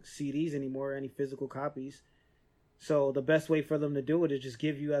doing CDs anymore, any physical copies. So the best way for them to do it is just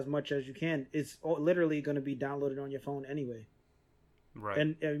give you as much as you can. It's literally going to be downloaded on your phone anyway. Right.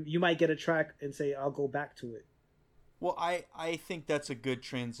 And you might get a track and say, I'll go back to it. Well, I think that's a good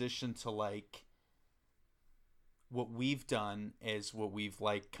transition to like what we've done is what we've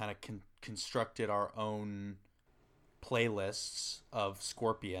like kind of constructed our own playlists of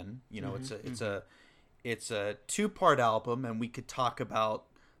Scorpion. You know, it's a 2-part album, and we could talk about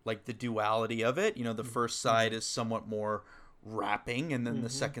like the duality of it. You know, the first side is somewhat more rapping, and then the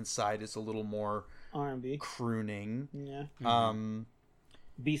second side is a little more R&B crooning. Yeah.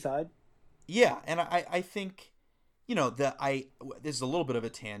 B-side. Yeah, and I think, you know, this is a little bit of a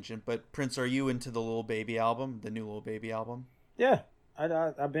tangent, but Prince, are you into the Lil Baby album, the new Lil Baby album? Yeah,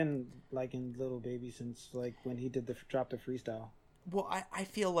 I've been liking Lil Baby since like when he did drop the freestyle. Well, I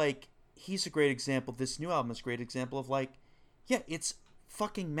feel like he's a great example. This new album is a great example of like, yeah, it's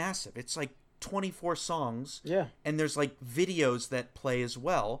fucking massive. It's like 24 songs. Yeah. And there's like videos that play as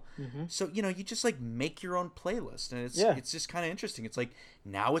well. So, you know, you just like make your own playlist, and it's just kind of interesting. It's like,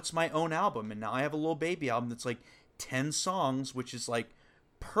 now it's my own album, and now I have a Lil Baby album that's like 10 songs, which is like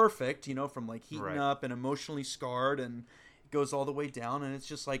perfect, you know, from like Heating Up and Emotionally Scarred, and it goes all the way down, and it's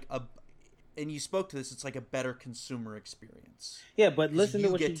just like and you spoke to this, it's like a better consumer experience. Yeah, but listen to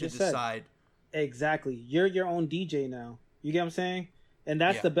what you get just to decide. Said. Exactly. You're your own DJ now. You get what I'm saying? And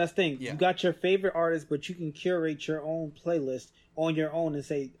that's the best thing. Yeah. You got your favorite artist, but you can curate your own playlist on your own and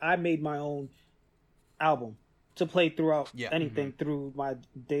say, I made my own album to play throughout anything, through my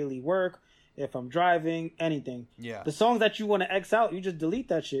daily work, if I'm driving, anything. Yeah. The songs that you want to X out, you just delete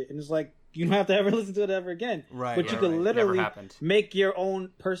that shit. And it's like, you don't have to ever listen to it ever again. Right. But you can literally happened. make your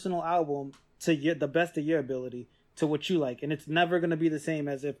own personal album to the best of your ability, to what you like. And it's never going to be the same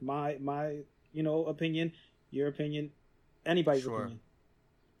as if my you know, opinion, your opinion, anybody's opinion.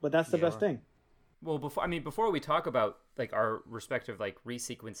 But that's the best thing. Well, before we talk about like our respective like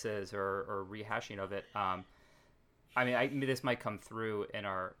resequences or rehashing of it, this might come through in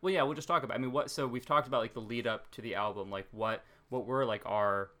our. Well, yeah, we'll just talk about. So we've talked about like the lead up to the album, like what were like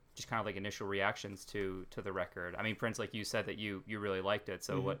our just kind of like initial reactions to the record. I mean, Prince, like you said that you really liked it.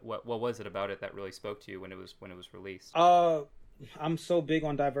 So what was it about it that really spoke to you when it was released? I'm so big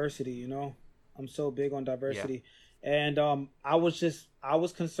on diversity, you know. I'm so big on diversity. Yeah. And I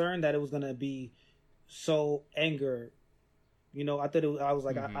was concerned that it was gonna be so anger. You know, I was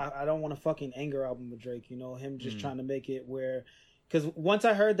like, I don't want a fucking anger album with Drake. You know, him just trying to make it where, because once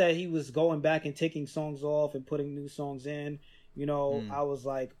I heard that he was going back and taking songs off and putting new songs in, you know, I was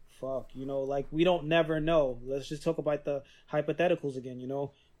like, fuck, you know, like we don't never know. Let's just talk about the hypotheticals again. You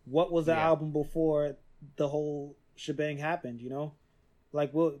know, what was the album before the whole shebang happened? You know.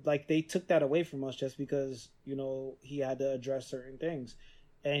 Like they took that away from us just because, you know, he had to address certain things,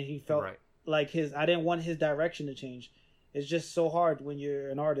 and he felt like I didn't want his direction to change. It's just so hard when you're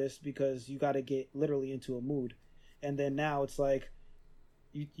an artist because you got to get literally into a mood, and then now it's like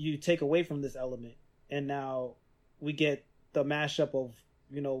you take away from this element, and now we get the mashup of,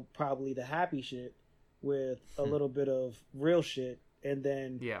 you know, probably the happy shit with a little bit of real shit, and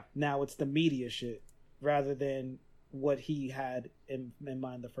then now it's the media shit rather than what he had in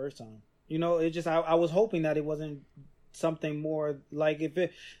mind the first time. You know, it just I was hoping that it wasn't something more like, if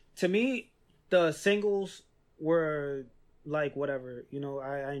it, to me, the singles were like whatever, you know,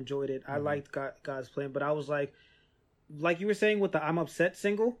 I enjoyed it. I liked God's Plan, but I was like you were saying with the I'm Upset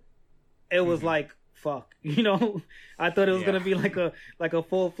single, it was like, fuck, you know. I thought it was gonna be like a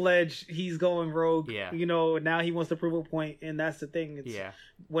full-fledged he's going rogue, you know, now he wants to prove a point, and that's the thing. It's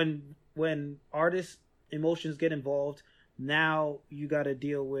when artists emotions get involved, now you got to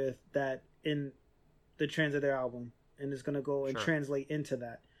deal with that in the trends of their album, and it's going to go and translate into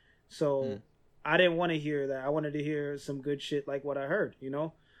that. So I didn't want to hear that. I wanted to hear some good shit like what I heard, you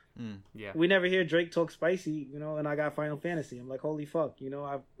know. We never hear Drake talk spicy, you know, and I got Final Fantasy. I'm like, holy fuck, you know,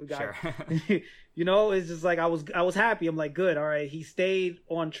 I've got you know, it's just like I was happy. I'm like, good, all right, he stayed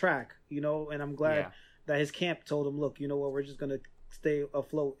on track, you know, and I'm glad that his camp told him, look, you know what, we're just going to stay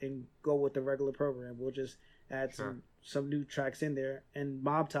afloat and go with the regular program. We'll just add some new tracks in there. And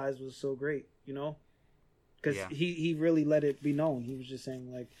Mob Ties was so great, you know, because he really let it be known. He was just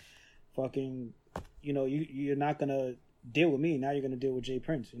saying like, fucking, you know, you're not gonna deal with me, now you're gonna deal with Jay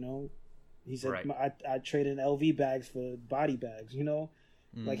Prince, you know. He said I traded LV bags for body bags, you know.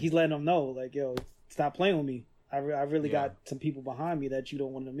 Like he's letting them know, like, yo, stop playing with me. I really got some people behind me that you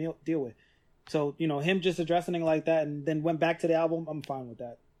don't want to deal with. So, you know, him just addressing it like that and then went back to the album, I'm fine with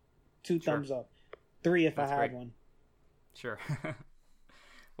that. 2 thumbs up. 3 if That's I had one. Sure.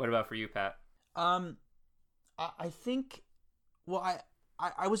 What about for you, Pat? I think, well,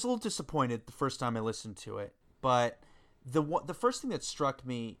 I was a little disappointed the first time I listened to it, but the first thing that struck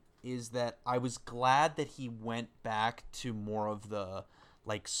me is that I was glad that he went back to more of the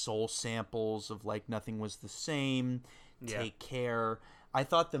like soul samples of like Nothing Was the Same, Yeah. Take Care. I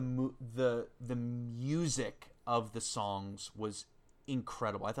thought the music of the songs was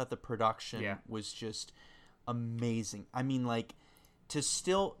incredible. I thought the production was just amazing. I mean, like,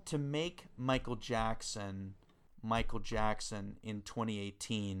 to make Michael Jackson in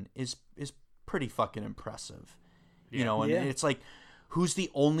 2018 is pretty fucking impressive. You know, and it's like, who's the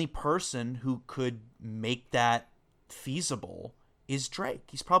only person who could make that feasible is Drake.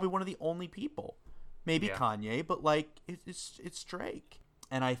 He's probably one of the only people. Maybe Kanye, but like it's Drake.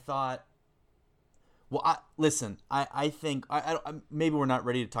 And I thought, well, I think maybe we're not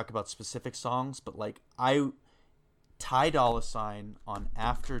ready to talk about specific songs, but like Ty Dolla $ign on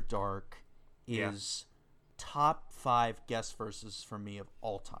After Dark is top 5 guest verses for me of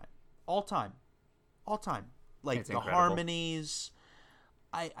all time. Like it's the incredible. harmonies,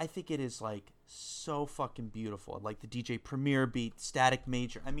 I think it is like so fucking beautiful. Like the DJ Premier beat, Static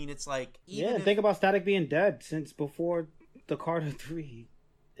Major. I mean, it's like and think about Static being dead since before the Carter 3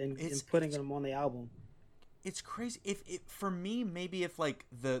 and putting him on the album. It's crazy. If for me, maybe if like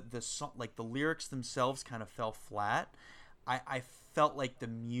the song, like the lyrics themselves kind of fell flat, I felt like the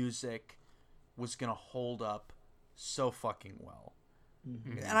music was gonna hold up so fucking well.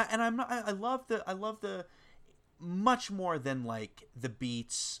 Mm-hmm. And I love the much more than like the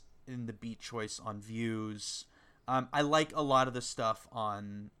beats and the beat choice on Views. I like a lot of the stuff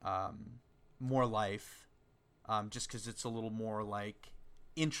on More Life, just because it's a little more like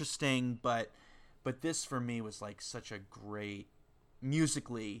interesting. But this for me was like such a great,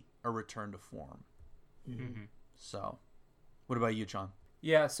 musically, a return to form. Mm-hmm. So, what about you, John?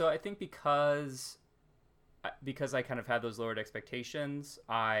 Yeah, so I think because I kind of had those lowered expectations,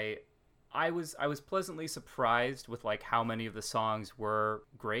 I was pleasantly surprised with like how many of the songs were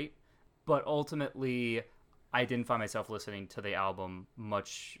great, but ultimately I didn't find myself listening to the album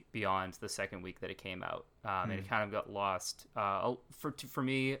much beyond the second week that it came out, and it kind of got lost. For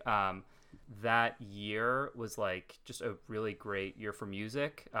me, that year was like just a really great year for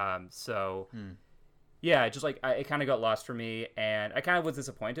music. Yeah, just like it kind of got lost for me, and I kind of was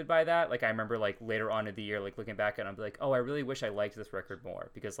disappointed by that. Like I remember like later on in the year, like looking back and I'm like, oh, I really wish I liked this record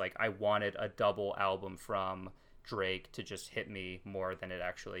more, because like I wanted a double album from Drake to just hit me more than it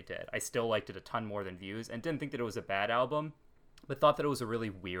actually did. I still liked it a ton more than Views, and didn't think that it was a bad album, but thought that it was a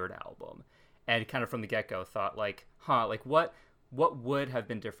really weird album, and kind of from the get-go thought like, like what would have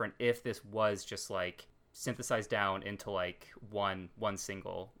been different if this was just like synthesized down into like one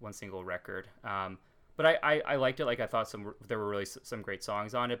single record. But I liked it. Like I thought there were really some great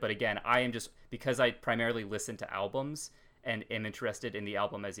songs on it. But again, I am just, because I primarily listen to albums and am interested in the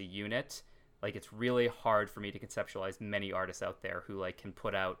album as a unit, like it's really hard for me to conceptualize many artists out there who like can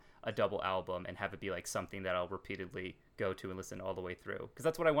put out a double album and have it be like something that I'll repeatedly go to and listen all the way through. Because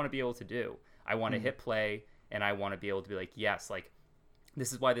that's what I want to be able to do. I want to hit play, and I want to be able to be like, yes, like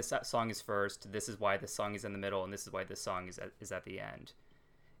this is why this song is first, this is why this song is in the middle, and this is why this song is at the end.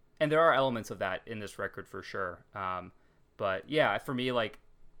 And there are elements of that in this record for sure. But yeah, for me, like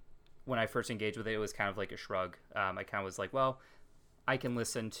when I first engaged with it, it was kind of like a shrug. I kind of was like, well, I can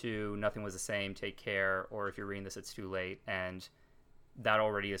listen to Nothing Was the Same, Take Care, or If You're Reading This, It's Too Late. And that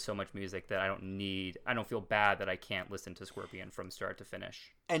already is so much music that I don't feel bad that I can't listen to Scorpion from start to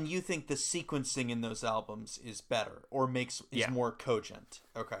finish. And you think the sequencing in those albums is better, or is more cogent?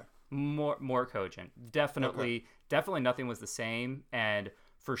 Okay. More cogent. Definitely Nothing Was the Same, and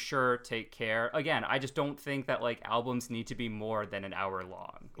for sure Take Care. Again, I just don't think that like albums need to be more than an hour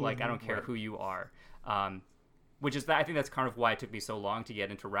long. Like I don't care who you are. Which is that I think that's kind of why it took me so long to get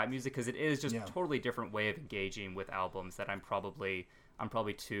into rap music, because it is just a totally different way of engaging with albums that I'm probably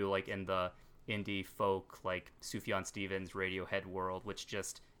too like in the indie folk like Sufjan Stevens, Radiohead world, which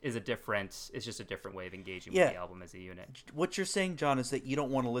just is just a different way of engaging with the album as a unit. What you're saying, John, is that you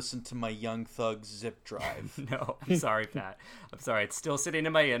don't want to listen to my Young Thug zip drive. No, I'm sorry, Pat. I'm sorry. It's still sitting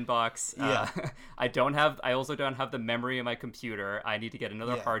in my inbox. Yeah. I also don't have the memory in my computer. I need to get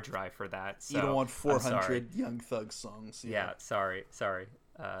another hard drive for that. So you don't want 400 Young Thug songs. Yeah, sorry.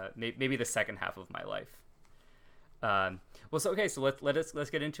 Maybe the second half of my life. So let's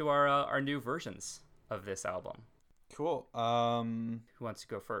get into our new versions of this album. Cool. Who wants to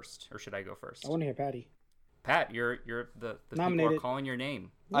go first, or should I go first? I want to hear Patty. Pat, you're the people are calling your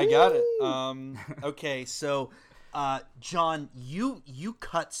name. I got it. Okay, so John, you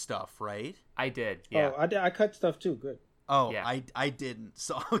cut stuff, right? I did. Yeah. Oh, I cut stuff too. Good. Oh, yeah. I didn't.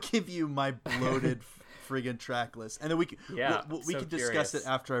 So I'll give you my bloated friggin' track list, and then we can discuss it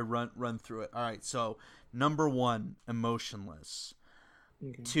after I run through it. All right. So number 1, Emotionless.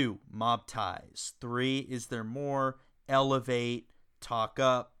 Okay. 2, Mob Ties. 3, Is There More? Elevate. Talk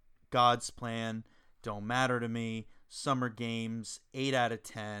Up, God's Plan, Don't Matter to Me, Summer Games, 8 out of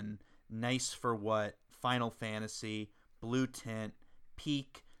 10, Nice for What, Final Fantasy, Blue Tint,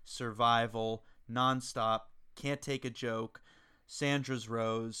 Peak, Survival, Nonstop, Can't Take a Joke, Sandra's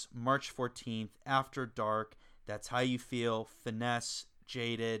Rose, March 14th, After Dark, That's How You Feel, Finesse,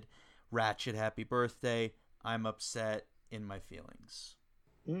 Jaded, Ratchet Happy Birthday, I'm Upset, In My Feelings.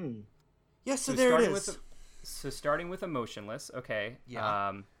 Yeah, so there it is. Starting with Emotionless, okay.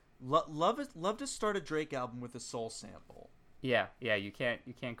 Yeah. Love to start a Drake album with a soul sample. Yeah, you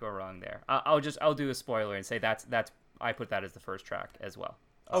can't go wrong there. I'll do a spoiler and say that's I put that as the first track as well.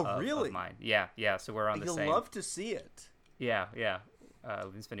 Oh, really? Of mine. Yeah. So we're on the same. You'll love to see it. Yeah.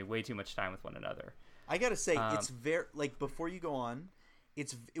 We've been spending way too much time with one another. I gotta say, it's very before you go on,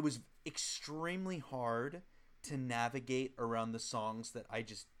 it was extremely hard to navigate around the songs that I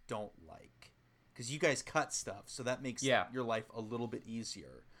just don't like, because you guys cut stuff, so that makes your life a little bit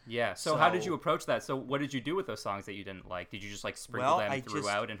easier. Yeah. So how did you approach that? So what did you do with those songs that you didn't like? Did you just sprinkle them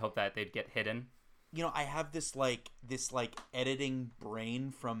throughout and hope that they'd get hidden? I have this editing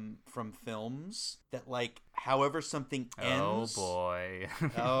brain from films that however something ends. Oh boy.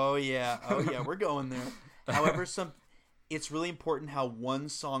 oh yeah, we're going there. However it's really important how one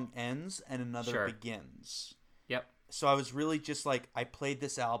song ends and another begins. Yep. So I was really just I played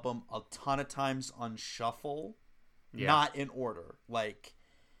this album a ton of times on shuffle, not in order,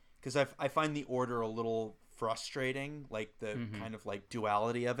 because I find the order a little frustrating, the kind of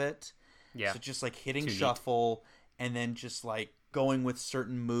duality of it. Yeah. So just hitting shuffle and then just going with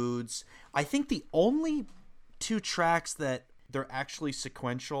certain moods. I think the only two tracks that they're actually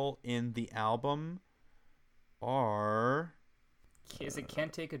sequential in the album are... Is it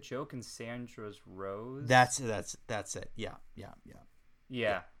Can't Take a Joke and Sandra's Rose? That's it. Yeah.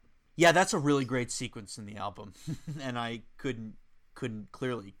 Yeah, that's a really great sequence in the album. And I couldn't get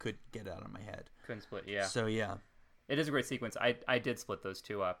it out of my head. Couldn't split, yeah. So yeah. It is a great sequence. I did split those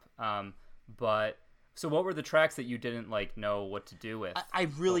two up. But so what were the tracks that you didn't know what to do with?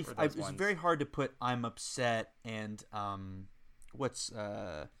 It was very hard to put I'm Upset and what's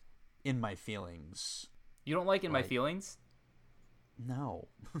In My Feelings. You don't like In My Feelings? No.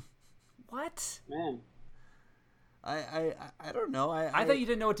 What? Man. I don't know. I thought you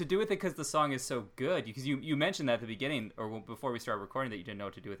didn't know what to do with it because the song is so good. Because you mentioned that at the beginning or before we started recording that you didn't know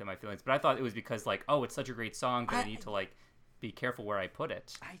what to do with In My Feelings. But I thought it was because oh, it's such a great song that I need to be careful where I put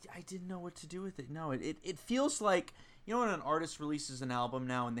it. I didn't know what to do with it. No, it feels like, when an artist releases an album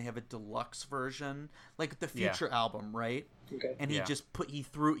now and they have a deluxe version, like the Future album, right? Okay. And he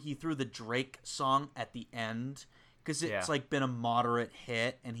threw the Drake song at the end because it's been a moderate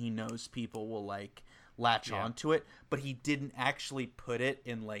hit and he knows people will latch onto it, but he didn't actually put it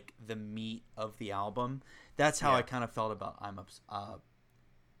in the meat of the album. That's how I kind of felt about I'm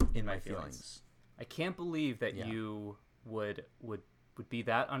In My Feelings. I can't believe that you would be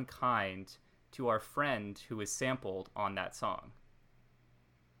that unkind to our friend who is sampled on that song.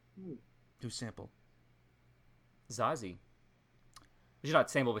 Who sampled? Zazie. She's not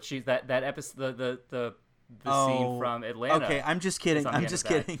sampled, but she's that episode, the scene from Atlanta. Okay, I'm just kidding. I'm just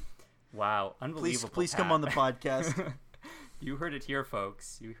kidding. Wow, unbelievable. Please come on the podcast. You heard it here,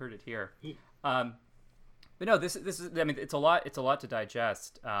 folks. You heard it here. But no, this is. I mean, it's a lot to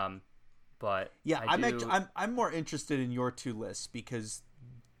digest. But yeah, I'm more interested in your two lists because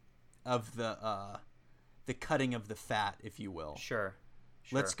of the cutting of the fat, if you will. Sure.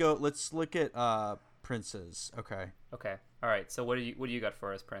 Let's look at Prince's. Okay. All right. So what do you got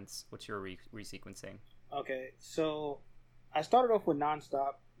for us, Prince? What's your resequencing? Okay, so I started off with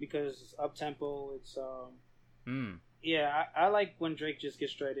Nonstop because it's up tempo. It's yeah, I like when Drake just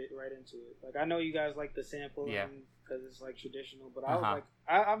gets right into it. I know you guys like the sample because it's traditional, but I was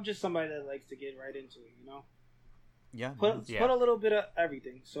I'm just somebody that likes to get right into it, Yeah. Put a little bit of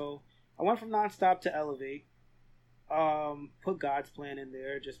everything. So I went from Nonstop to Elevate. Put God's Plan in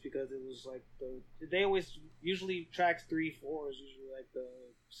there just because it was they always usually tracks 3, 4 is usually the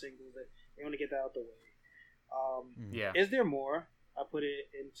singles that they want to get that out the way. Is There More? I put it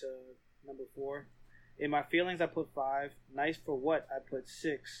into number 4. In My Feelings, I put 5. Nice for What? I put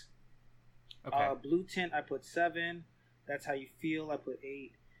 6. Okay. Blue Tint, I put 7. That's How You Feel, I put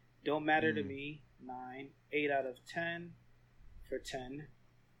 8. Don't Matter to Me, 9. 8 out of 10 for 10.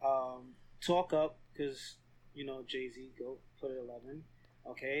 Talk Up, because, Jay-Z, go put it 11.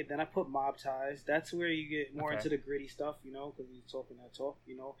 Okay, then I put Mob Ties. That's where you get more into the gritty stuff, because he's talking that talk,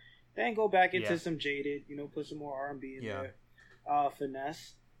 Then go back into some Jaded, put some more R&B in there.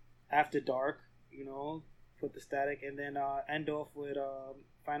 Finesse, After Dark, put the Static, and then end off with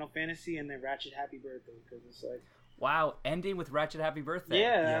Final Fantasy, and then Ratchet Happy Birthday, because it's Wow, ending with Ratchet Happy Birthday.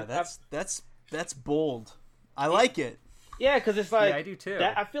 Yeah, that's bold. I like it. Yeah, because it's like, yeah, I do too.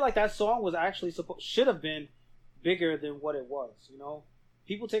 I feel like that song was actually should have been bigger than what it was. You know,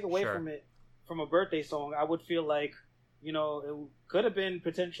 people take away Sure. from it from a birthday song. I would feel like, you know, it could have been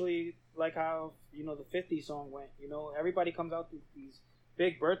potentially like how, you know, the 50 song went. You know, everybody comes out with these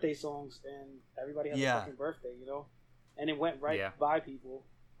big birthday songs, and everybody has a fucking birthday. You know, and it went right by people,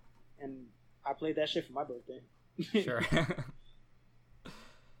 and I played that shit for my birthday. Sure.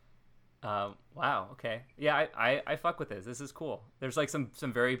 Wow. Okay. Yeah, I fuck with this. This is cool. There's like some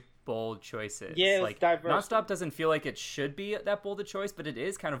very bold choices. Yeah, it's like diverse. Nonstop doesn't feel like it should be that bold a choice, but it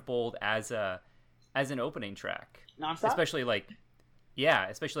is kind of bold as an opening track. Nonstop. Especially like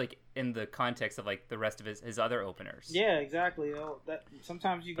in the context of like the rest of his other openers. Yeah, exactly. You know, that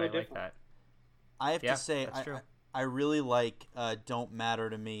sometimes you go different. Like that. I have to say, that's true. I really like "Don't Matter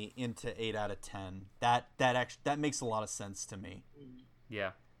to Me" into 8 out of 10. That makes a lot of sense to me.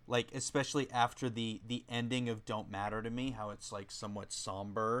 Yeah. Like, especially after the ending of "Don't Matter to Me," how it's like somewhat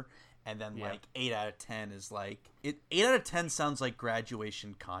somber, and then like 8 out of 10 is like 8 out of 10 sounds like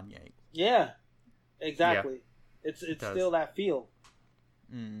Graduation Kanye. Yeah, exactly. Yeah. It's still that feel.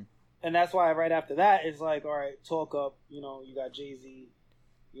 And that's why right after that it's like, all right, Talk Up. You know, you got Jay-Z.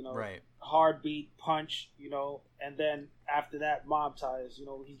 You know, right. Hard Beat, Punch. You know, and then after that, Mob Ties. You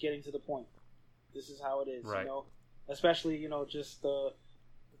know, he's getting to the point. This is how it is. Right. You know, especially, you know, just the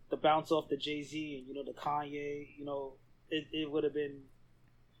bounce off the Jay-Z and, you know, the Kanye. You know, it would have been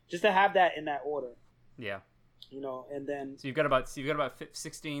just to have that in that order. Yeah. You know, and then so you've got about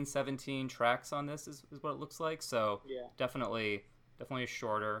 16, 17 tracks on this is what it looks like. So yeah, definitely a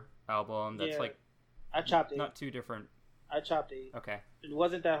shorter album. That's like I chopped 8. Not too different. I chopped 8. Okay. It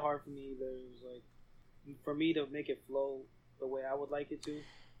wasn't that hard for me either. It was like for me to make it flow the way I would like it to.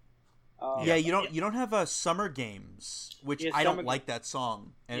 Yeah, you don't have Summer Games, which I don't like that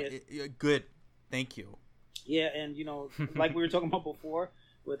song. And good, thank you. Yeah, and you know, like we were talking about before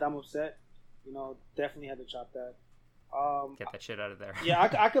with "I'm Upset," you know, definitely had to chop that. Get that shit out of there. Yeah,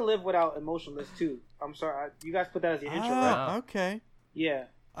 I could live without "Emotionless" too. I'm sorry, you guys put that as your intro, right? Okay. Yeah.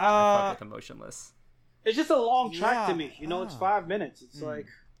 I fuck with "Emotionless." It's just a long track to me. You know, it's 5 minutes. It's like,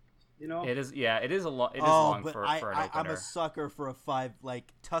 you know, it is. Yeah, it is long for an opener. I'm a sucker for a 5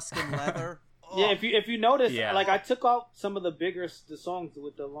 like Tuscan Leather. Yeah, if you notice, like I took out some of the songs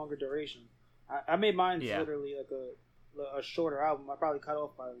with the longer duration. I made mine literally like a shorter album. I probably cut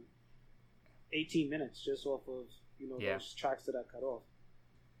off by 18 minutes just off of, you know, those tracks that I cut off.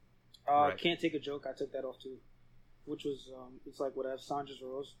 Right. Can't Take a Joke. I took that off too, which was it's like whatever. Sandra's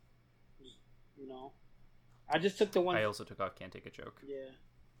Rose. You know, I just took the one. I also took off Can't Take a Joke. Yeah,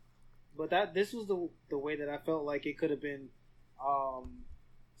 but this was the way that I felt like it could have been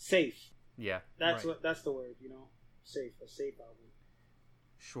safe. Yeah, that's the word. You know, safe. A safe album.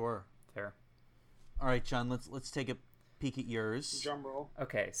 Sure. Fair. All right, John. Let's take a peek at yours. Drum roll.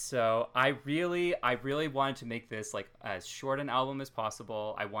 Okay, so I really wanted to make this like as short an album as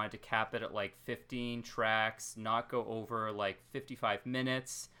possible. I wanted to cap it at like 15 tracks, not go over like 55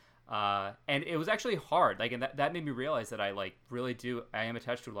 minutes. And it was actually hard. Like, and that made me realize that I am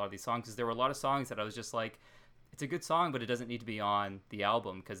attached to a lot of these songs, because there were a lot of songs that I was just like, it's a good song, but it doesn't need to be on the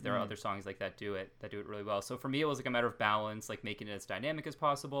album, because there are other songs like that do it really well. So for me, it was like a matter of balance, like making it as dynamic as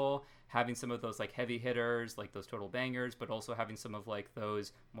possible, having some of those like heavy hitters, like those total bangers, but also having some of like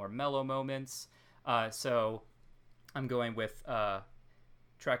those more mellow moments. So I'm going with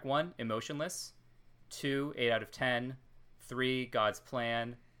track 1, Emotionless, 2, 8 out of 10, 3, God's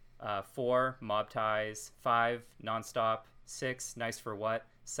Plan, 4, Mob Ties, 5, Nonstop, 6, Nice for What,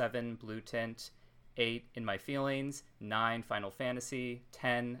 7, Blue Tint, 8, In My Feelings, 9, Final Fantasy,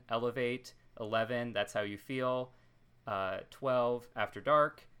 10, Elevate, 11, That's How You Feel, 12, After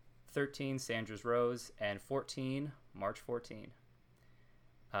Dark, 13, Sandra's Rose, and 14, March 14.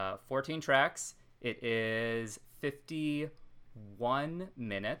 14 tracks. It is 51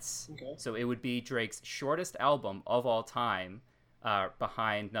 minutes. Okay. So it would be Drake's shortest album of all time,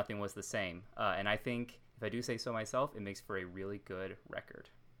 behind Nothing Was the Same. And I think, if I do say so myself, it makes for a really good record.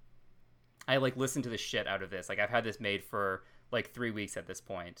 I like listened to the shit out of this. Like, I've had this made for like 3 weeks at this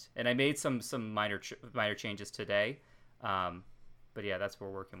point, and I made some minor changes today. But yeah, that's what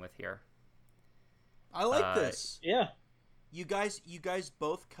we're working with here. I like this. Yeah. You guys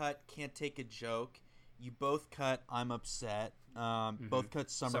both cut Can't Take a Joke. You both cut I'm Upset. Both cut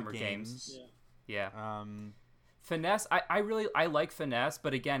Summer Games. Yeah. Finesse, I like Finesse,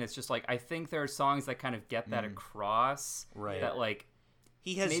 but again, it's just like, I think there are songs that kind of get that across. Right. That like,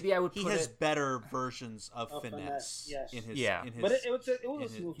 he has better versions of Finesse. Yes. In his, but it was a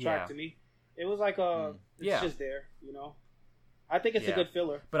smooth track to me. It was like a it's Yeah. just there, you know. I think it's a Yeah. good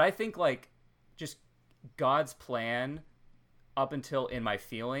filler. But I think like just God's Plan up until In My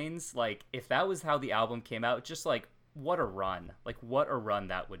Feelings, like if that was how the album came out, just like what a run. Like what a run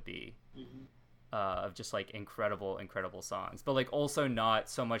that would be. Mm-hmm. Of just like incredible songs. But like also not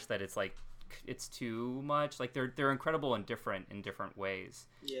so much that it's like it's too much. Like they're incredible and different in different ways.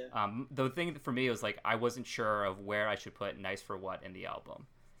 Yeah. The thing for me was like I wasn't sure of where I should put Nice for What in the album.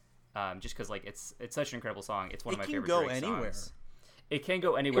 Just because like it's such an incredible song. It's one of my favorite Drake songs. It can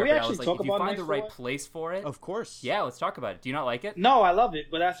go anywhere. Can we But I was actually like, talk if you about find Nice the for right What? place for it, Of course. yeah, let's talk about it. Do you not like it? No, I love it,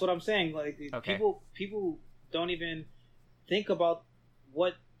 but that's what I'm saying. Like Okay. people don't even think about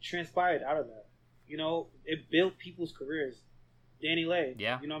what transpired out of that. You know, it built people's careers. Danny Lay,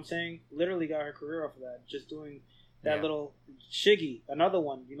 Yeah. you know what I'm saying? Literally got her career off of that, just doing that Yeah. little Shiggy, another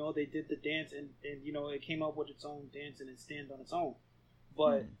one. You know, they did the dance and you know it came up with its own dance and it stands on its own.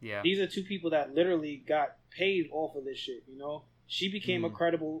 But Yeah. these are two people that literally got paid off of this shit. You know, she became a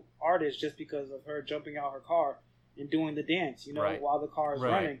credible artist just because of her jumping out her car and doing the dance. You know, Right. while the car is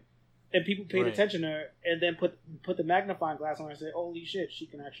Right. running, and people paid Right. attention to her, and then put the magnifying glass on her and said, "Holy shit, she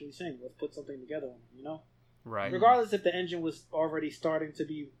can actually sing. Let's put something together on her." You know, Right. regardless if the engine was already starting to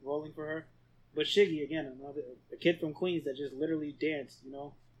be rolling for her. But Shiggy again, a kid from Queens that just literally danced. You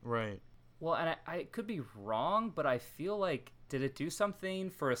know, Right. Well, and I could be wrong, but I feel like did it do something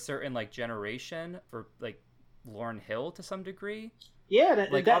for a certain like generation for like Lauryn Hill to some degree? yeah,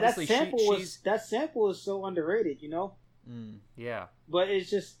 that Like, that obviously sample she's- that sample is so underrated. You know. Yeah. But it's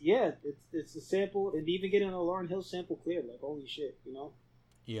just it's a sample, and even getting a Lauryn Hill sample cleared, like holy shit, you know.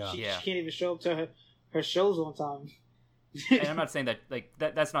 Yeah. She Yeah. can't even show up to her shows on time. And I'm not saying that like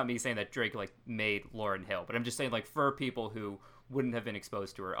that's not me saying that Drake like made Lauryn Hill, but I'm just saying like for people who wouldn't have been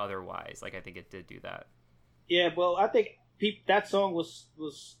exposed to her otherwise, like I think it did do that. Yeah, well, I think that song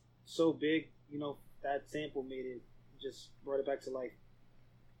was so big, you know, that sample made it just brought it back to life.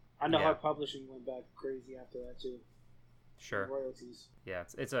 I know Yeah. how publishing went back crazy after that too. Sure. Royalties. Yeah,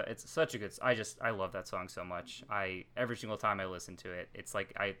 it's such a good. I love that song so much. Every single time I listen to it, it's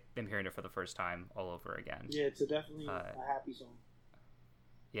like I am hearing it for the first time all over again. Yeah, it's definitely a happy song.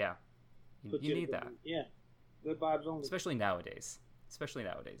 Yeah, Put you in a need good that, mood. Yeah, good vibes only. especially nowadays.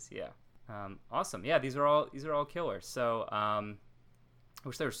 Yeah. Awesome. Yeah, these are all killers. So I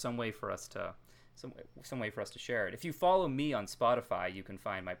wish there was some way for us to share it. If you follow me on Spotify, you can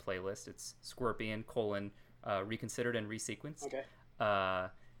find my playlist. It's Scorpion: Reconsidered and Resequenced. Okay.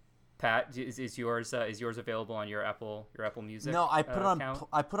 Pat, is yours available on your Apple Music? No, I put it on account?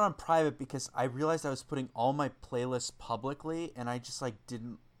 I put it on private because I realized I was putting all my playlists publicly, and I just like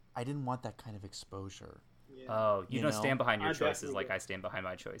didn't want that kind of exposure. Yeah. Oh, you don't know? stand behind your I choices definitely like do. I stand behind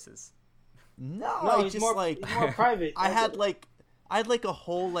my choices. No, No, I it's just more, like it's more private. I had like a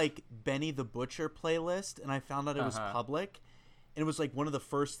whole like Benny the Butcher playlist, and I found out it was public. And it was like one of the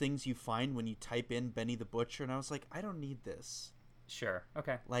first things you find when you type in Benny the Butcher, and I was like, I don't need this. Sure.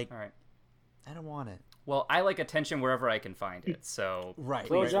 Okay. Like, all right. I don't want it. Well, I like attention wherever I can find it. So Right.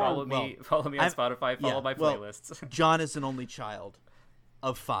 please Well, follow me. Follow me on Spotify. Follow my well, playlists. John is an only child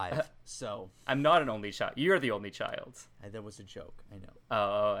of 5, so I'm not an only child. You're the only child. that was a joke. I know.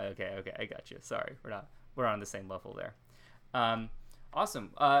 Oh, okay. I got you. Sorry, we're on the same level there.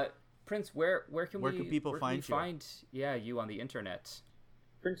 Awesome. Prince, where can people find you? You on the internet?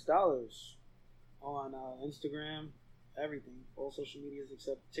 Prince Dollars on Instagram, everything, all social medias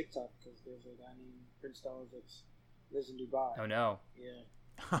except TikTok, because there's a guy named Prince Dollars that lives in Dubai. Oh no. Yeah.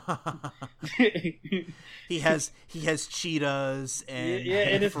 he has cheetahs and, yeah,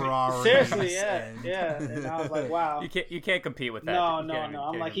 and it's Ferraris. seriously, and... And I was like, wow. You can't compete with that. No. You can't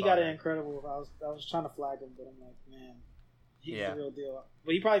I'm like, he even got bother. it incredible. I was trying to flag him, but I'm like, man, he's Yeah. the real deal.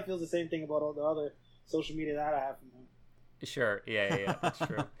 But he probably feels the same thing about all the other social media that I have from him. Sure. Yeah. That's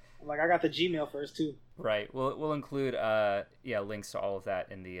true. I'm like, I got the Gmail first too. Right. We'll include links to all of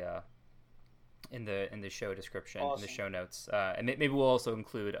that in the show description, Awesome. in the show notes, and maybe we'll also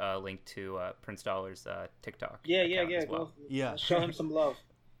include a link to Prince Dollar's TikTok. Yeah. As well. Yeah. Show him some love.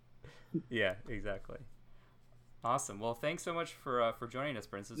 Yeah, exactly. Awesome. Well, thanks so much for joining us,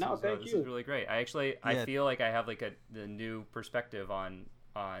 Prince. This Thank is you. really great. I feel like I have like the new perspective on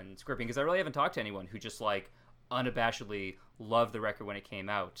Scorpion, because I really haven't talked to anyone who just like unabashedly loved the record when it came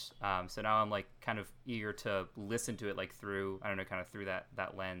out. So now I'm like kind of eager to listen to it like through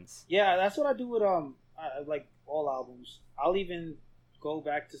that lens. Yeah, that's what I do with like all albums. I'll even go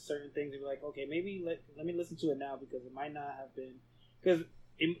back to certain things and be like, okay, maybe let me listen to it now, because it might not have been, because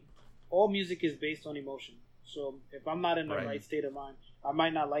all music is based on emotion. So if I'm not in the right state of mind, I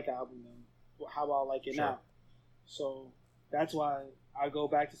might not like an album then. How I'll like it Sure. now. So that's why I go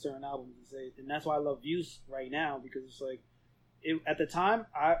back to certain albums and say, and that's why I love Views right now, because it's like, at the time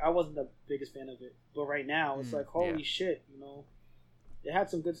I wasn't the biggest fan of it, but right now it's like, holy shit, you know, it had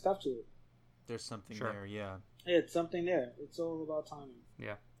some good stuff to it. There's something there, yeah. It's something there. It's all about timing.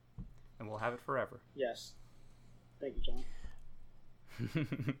 Yeah, and we'll have it forever. Yes. Thank you,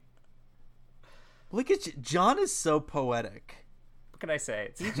 John. Look at you. John is so poetic. What can I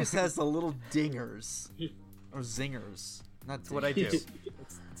say? He just has the little dingers or zingers. That's what I do.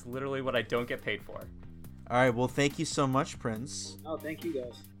 It's literally what I don't get paid for. All right. Well, thank you so much, Prince. Oh, thank you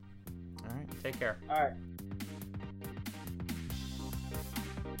guys. All right. Take care. All right.